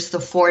 there's the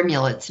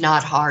formula. It's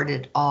not hard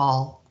at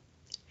all.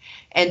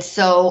 And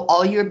so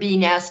all you're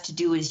being asked to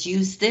do is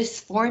use this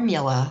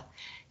formula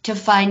to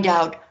find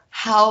out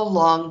how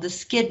long the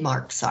skid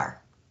marks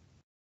are.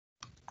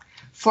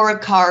 For a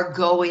car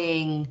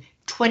going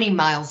 20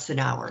 miles an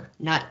hour,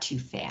 not too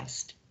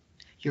fast.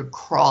 You're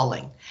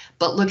crawling,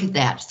 but look at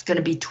that, it's going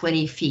to be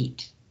 20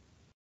 feet.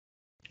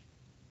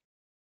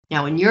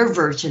 Now in your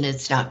version,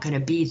 it's not going to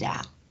be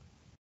that.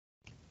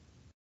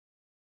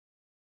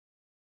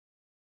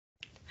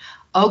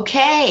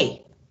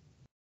 Okay,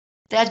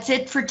 that's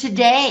it for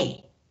today.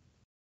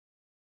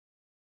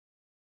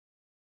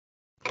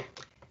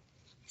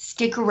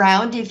 Stick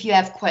around if you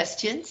have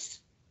questions.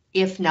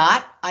 If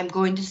not, I'm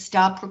going to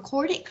stop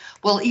recording.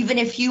 Well, even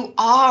if you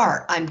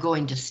are, I'm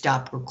going to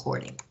stop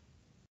recording.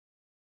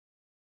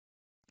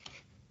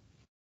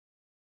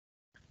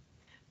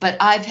 But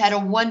I've had a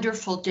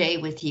wonderful day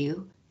with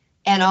you,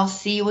 and I'll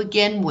see you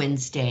again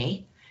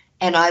Wednesday,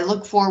 and I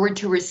look forward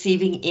to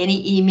receiving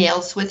any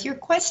emails with your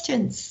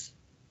questions.